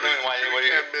 You don't watch it.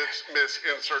 And miss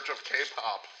In Search of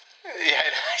K-pop. Yeah,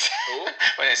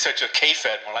 when In Search of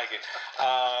K-Fed, more like it.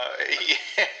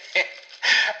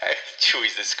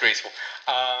 Chewy's disgraceful.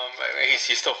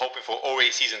 He's still hoping for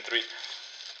OA season 3,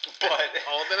 but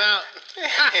holding out.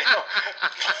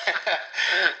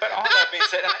 But all that being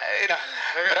said,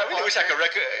 but I really wish I could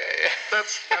record.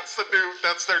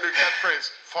 That's their new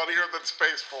catchphrase. Funnier than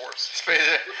Space Force.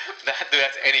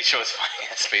 That's any show is funny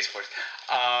as Space Force.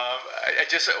 I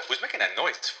just who's making that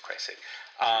noise, for Christ's sake?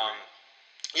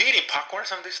 You eating popcorn or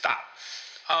something? Stop.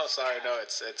 Oh, sorry. No,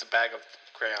 it's a bag of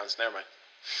crayons. Never mind.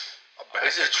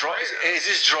 Is this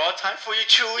draw time for you,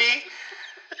 Chewy?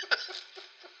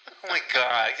 Oh my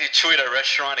God! Chewy at a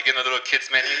restaurant to get a little kids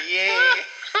menu. Yay!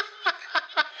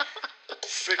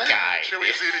 Sick guy.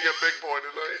 Chewy's eating a big boy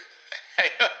tonight.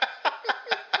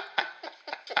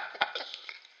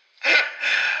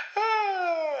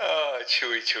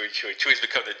 Chewy's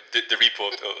become the repo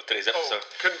of today's episode.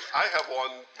 I have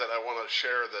one that I want to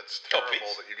share that's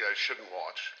terrible that you guys shouldn't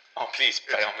watch. Oh, please,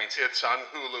 by all means. It's on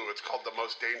Hulu. It's called The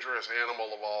Most Dangerous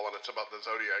Animal of All, and it's about the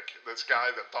Zodiac. This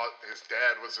guy that thought his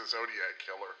dad was a Zodiac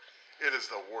killer. It is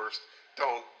the worst. Do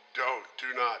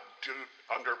not,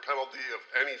 under penalty of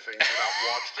anything, do not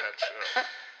watch that show.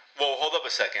 Well, hold up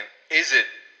a second. Is it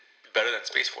better than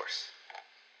Space Force?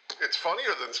 It's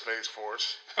funnier than Space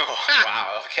Force. Oh,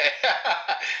 wow, okay.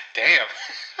 Damn.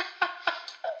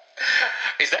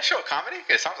 Is that show a comedy?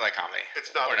 It sounds like comedy.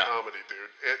 It's not a comedy, dude.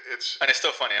 And it's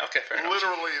still funny. Okay, fair enough.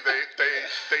 Literally, they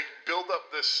build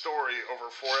up this story over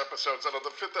 4 episodes, and on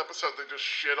the 5th episode, they just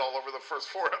shit all over the first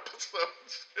 4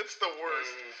 episodes. It's the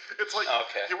worst. It's like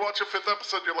you watch a 5th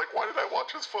episode, you're like, why did I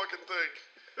watch this fucking thing?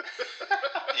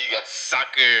 You got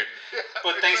suckered. Yeah,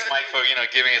 well, thanks, Mike, for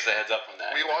giving us a heads up on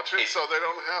that. We watch it so they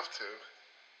don't have to.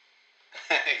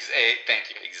 Thank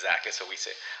you. Exactly. So we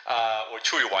say. Or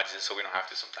Chewy watches it, so we don't have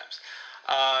to sometimes.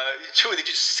 Chewy, did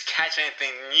you catch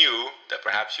anything new that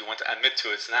perhaps you want to admit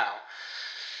to us now?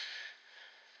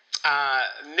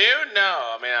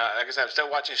 No. I mean, like I said, I'm still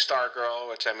watching Stargirl,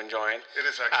 which I'm enjoying. It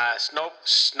is excellent.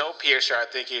 Snowpiercer, I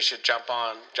think you should jump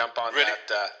on really?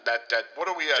 that. What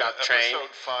are we at? Train.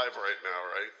 Episode 5 right now,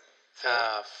 right?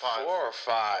 4 or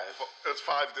 5. It's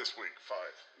 5 this week. 5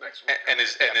 next week. And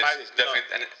is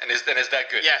that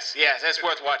good? Yes, it's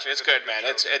worth watching. It's good, man.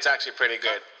 It's actually pretty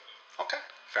good. Okay.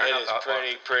 Fair enough. It is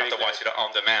pretty I'll have to watch it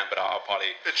on demand, but I'll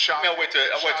probably. It's shocking. I'll wait till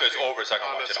it's over so I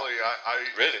can watch it. Honestly,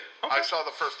 Really? Okay. I saw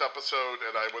the first episode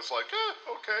and I was like,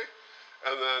 okay,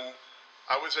 and then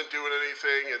I wasn't doing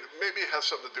anything, and maybe it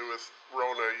has something to do with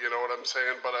Rona, you know what I'm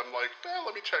saying? But I'm like,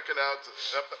 let me check it out.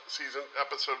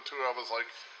 Episode 2, I was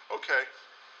like, okay,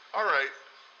 all right,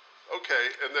 okay,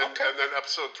 and then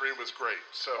episode 3 was great.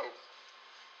 So.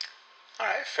 All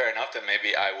right, fair enough. Then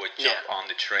maybe I would jump on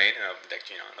the train, no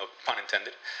pun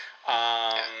intended.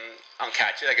 On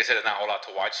catch it. Like I said, there's not a whole lot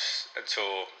to watch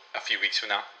until a few weeks from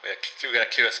now. We got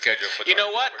to clear a schedule for. You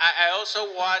know what? I also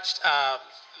watched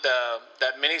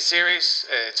that miniseries.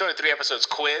 It's only 3 episodes.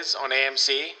 Quiz on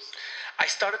AMC. I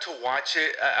started to watch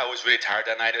it. I was really tired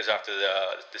that night. It was after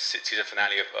the season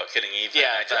finale of Killing Eve.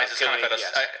 Yeah, I just kind of fell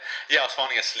asleep. I was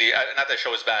falling asleep. Not that the show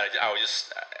was bad. I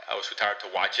was too tired to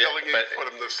watch it. Killing Eve put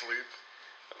him to sleep.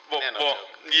 That's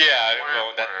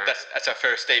a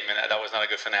fair statement. That was not a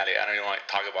good finale. I don't even want to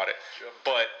talk about it. Sure.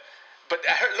 But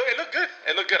I heard, it looked good.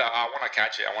 It looked good. I want to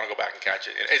catch it. I want to go back and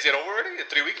catch it. Is it over already?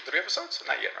 3 episodes?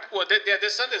 Not yet, right? Well,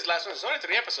 this Sunday's last one is only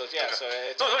 3 episodes. Yeah, okay. So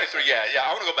it's only 3. Yeah.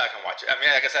 I want to go back and watch it. I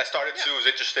mean, like I said, I started to. It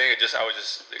was interesting. I was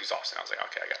just exhausted. I was like,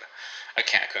 okay,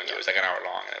 couldn't do it. It was like an hour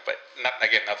long. But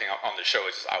nothing on the show.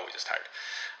 I was just tired.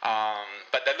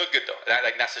 But that looked good though.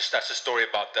 That's the story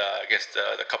about I guess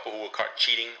the couple who were caught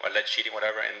cheating or alleged cheating,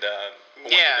 whatever. And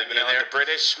the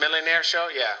British millionaire show.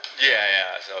 Yeah.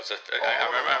 Yeah. So it's just, I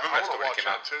remember that story when it came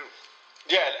out too.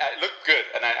 Yeah, it looked good,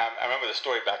 and I remember the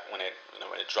story back when it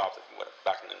dropped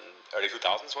back in the early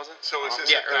 2000s, was it? So is this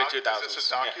early 2000s? Is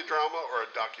this a docudrama or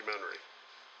a documentary?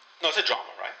 No, it's a drama,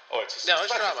 right? Oh, it's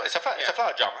drama. It's a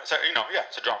flat drama. So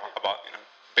it's a drama about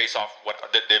based off what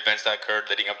the events that occurred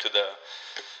leading up to the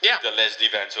alleged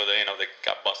events, or they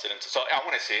got busted into. So I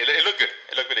want to see it. It looked good.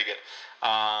 It looked really good.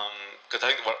 Because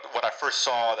I think what I first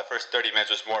saw, the first 30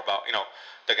 minutes was more about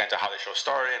they got into how the show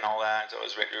started and all that. So it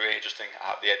was really, really interesting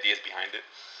how the ideas behind it.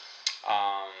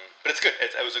 But it's good.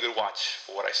 It was a good watch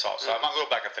for what I saw. So I'm gonna go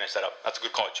back and finish that up. That's a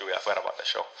good call, Chewy. I forgot about that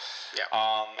show. Yeah.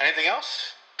 Anything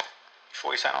else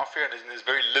before we sign off here? There's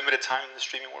very limited time in the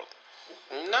streaming world.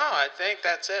 No, I think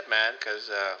that's it, man. Because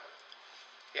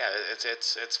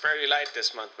it's fairly light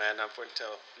this month, man. Up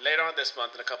until later on this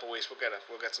month, in a couple weeks, we'll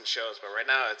get some shows. But right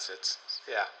now, it's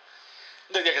yeah.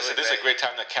 Like I said, this is a great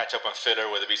time to catch up on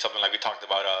filler, whether it be something like we talked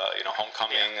about,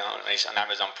 Homecoming on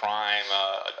Amazon Prime,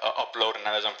 Upload on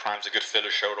Amazon Prime is a good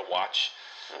filler show to watch.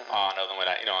 Another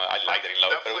one I like getting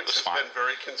low, but it was fun. Netflix has been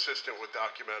very consistent with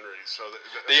documentaries, so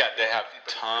they have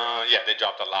ton. Yeah, they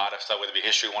dropped a lot of stuff, whether it be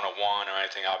History 101 or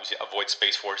anything. Obviously, avoid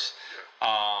Space Force.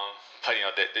 Yeah.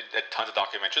 But they tons of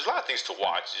documentaries, a lot of things to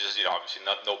watch. It's just obviously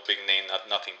no big name,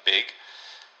 nothing big.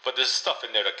 But there's stuff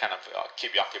in there to kind of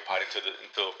keep you occupied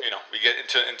until we get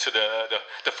into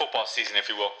the football season, if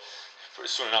you will,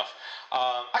 soon enough.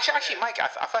 Actually, Mike, I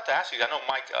forgot to ask you. I know,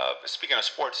 Mike. Speaking of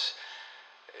sports,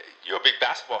 you're a big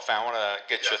basketball fan. I want to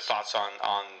get your thoughts on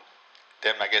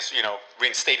them. I guess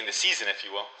reinstating the season, if you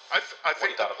will. I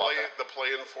think the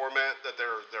play-in format that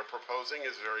they're proposing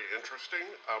is very interesting.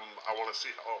 I want to see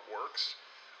how it works.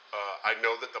 I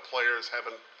know that the players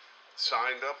haven't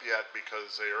signed up yet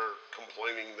because they are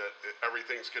complaining that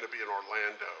everything's going to be in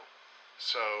Orlando.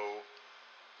 So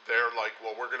they're like,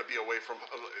 well, we're going to be away from.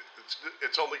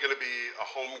 It's only going to be a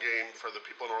home game for the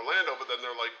people in Orlando. But then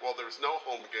they're like, well, there's no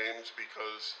home games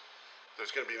because there's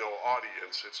going to be no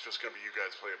audience. It's just going to be you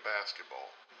guys playing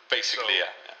basketball. Basically, yeah.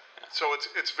 So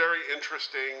it's very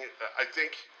interesting. I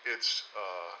think it's.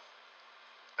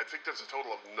 I think there's a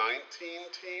total of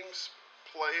 19 teams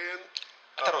playing.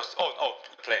 I thought it was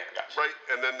playing. Gotcha. Right,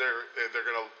 and then they're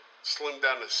going to slim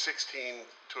down to a 16-team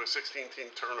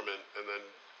tournament, and then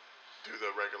do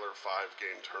the regular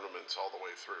 5-game tournaments all the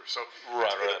way through. So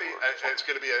it's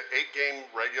going to be an 8-game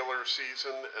regular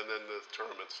season, and then the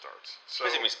tournament starts. So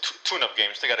basically means tune-up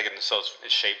games. They got to get themselves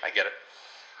in shape. I get it.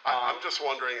 I'm just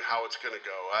wondering how it's going to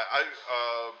go.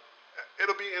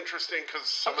 It'll be interesting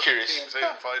because some of curious. the teams they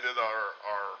invited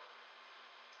are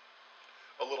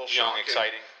a little young, shocking.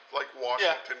 exciting. Like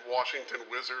Washington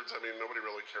Wizards. I mean, nobody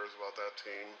really cares about that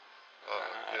team.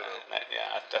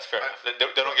 Yeah, that's fair enough. They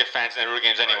don't get fans in the real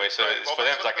games anyway, so it's for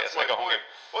them it's like a home game.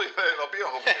 Well, yeah, it'll be a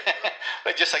home game.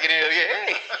 Like just like any other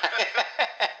game. Hey.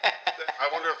 I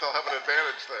wonder if they'll have an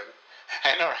advantage then.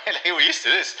 I know, right? Like, we're used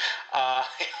to this. But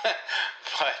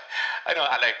I know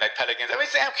I like Pelicans. I mean,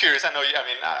 I'm curious. I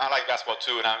like basketball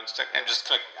too, and I just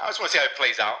want to see how it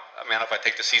plays out. I mean, I don't know if I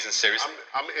take the season seriously.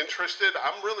 I'm interested.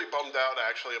 I'm really bummed out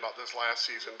actually about this last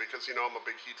season because I'm a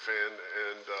big Heat fan,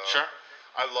 and sure.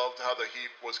 I loved how the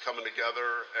Heat was coming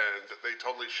together, and they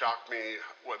totally shocked me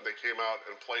when they came out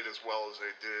and played as well as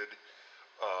they did,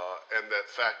 and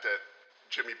that fact that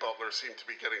Jimmy Butler seemed to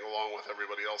be getting along with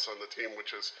everybody else on the team,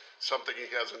 which is something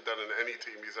he hasn't done in any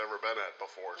team he's ever been at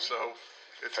before. So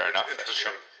it's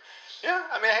interesting. Yeah,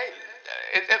 I mean, hey,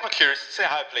 I'm curious to see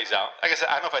how it plays out. Like I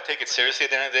said, I don't know if I take it seriously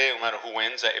at the end of the day, no matter who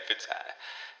wins. If it's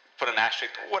put an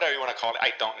asterisk, whatever you want to call it,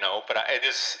 I don't know. But it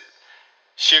is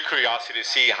sheer curiosity to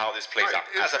see how this plays out.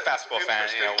 As a basketball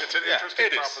fan, it's an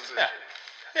interesting proposition.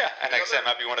 Yeah, and like I said, it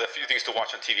might be one of the few things to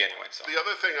watch on TV anyway. So. The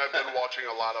other thing I've been watching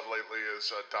a lot of lately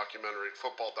is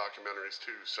football documentaries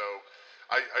too. So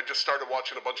I just started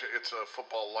watching a bunch of It's a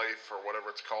Football Life or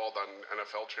whatever it's called on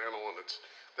NFL channel, and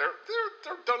they're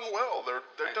done well. They're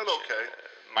done okay.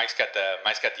 Mike's got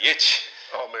the itch.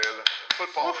 Oh man,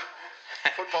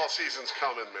 football season's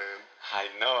coming, man. I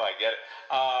know, I get it.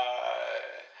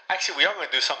 Actually, we are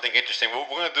going to do something interesting. We're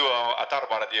going to do. I thought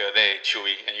about it the other day,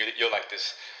 Chewy, and you'll like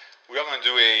this. We are going to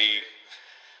do a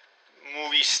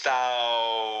movie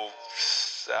style,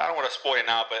 I don't want to spoil it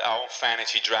now, but our own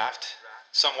fantasy draft,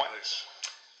 somewhat. Nice.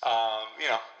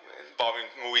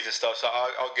 Involving movies and stuff. So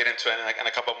I'll get into it in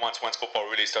a couple of months once football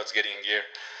really starts getting in gear.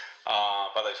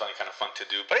 But it's something kind of fun to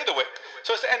do. But either way,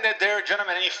 so it's the end there,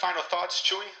 gentlemen. Any final thoughts,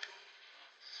 Chewy?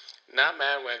 Nah,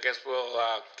 man. Well, I guess we'll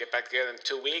get back together in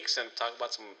 2 weeks and talk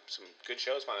about some good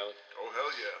shows finally. Oh,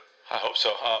 hell yeah. I hope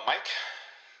so. Mike?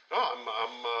 No,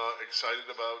 I'm excited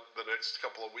about the next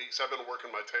couple of weeks. I've been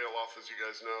working my tail off, as you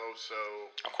guys know, so...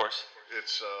 Of course.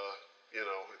 It's,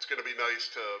 it's going to be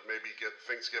nice to maybe get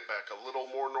back a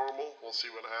little more normal. We'll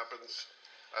see what happens.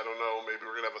 I don't know. Maybe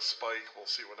we're going to have a spike.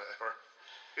 We'll see whatever.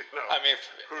 I mean...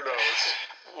 Who knows?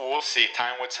 We'll see.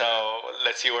 Time will tell.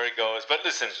 Let's see where it goes. But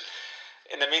listen...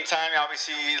 In the meantime,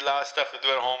 obviously, a lot of stuff to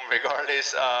do at home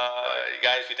regardless.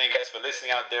 Guys, we thank you guys for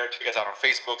listening out there. Check us out on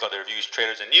Facebook, other reviews,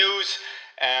 trailers, and news.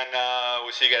 And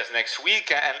we'll see you guys next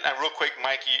week. And real quick,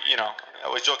 Mike, you know, I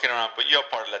was joking around, but you're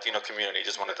part of the Latino community.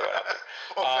 Just want to throw it out there.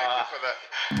 Well, thank you for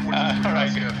that. All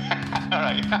right. All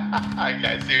right. All right,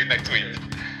 guys. See you next week.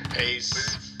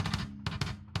 Peace.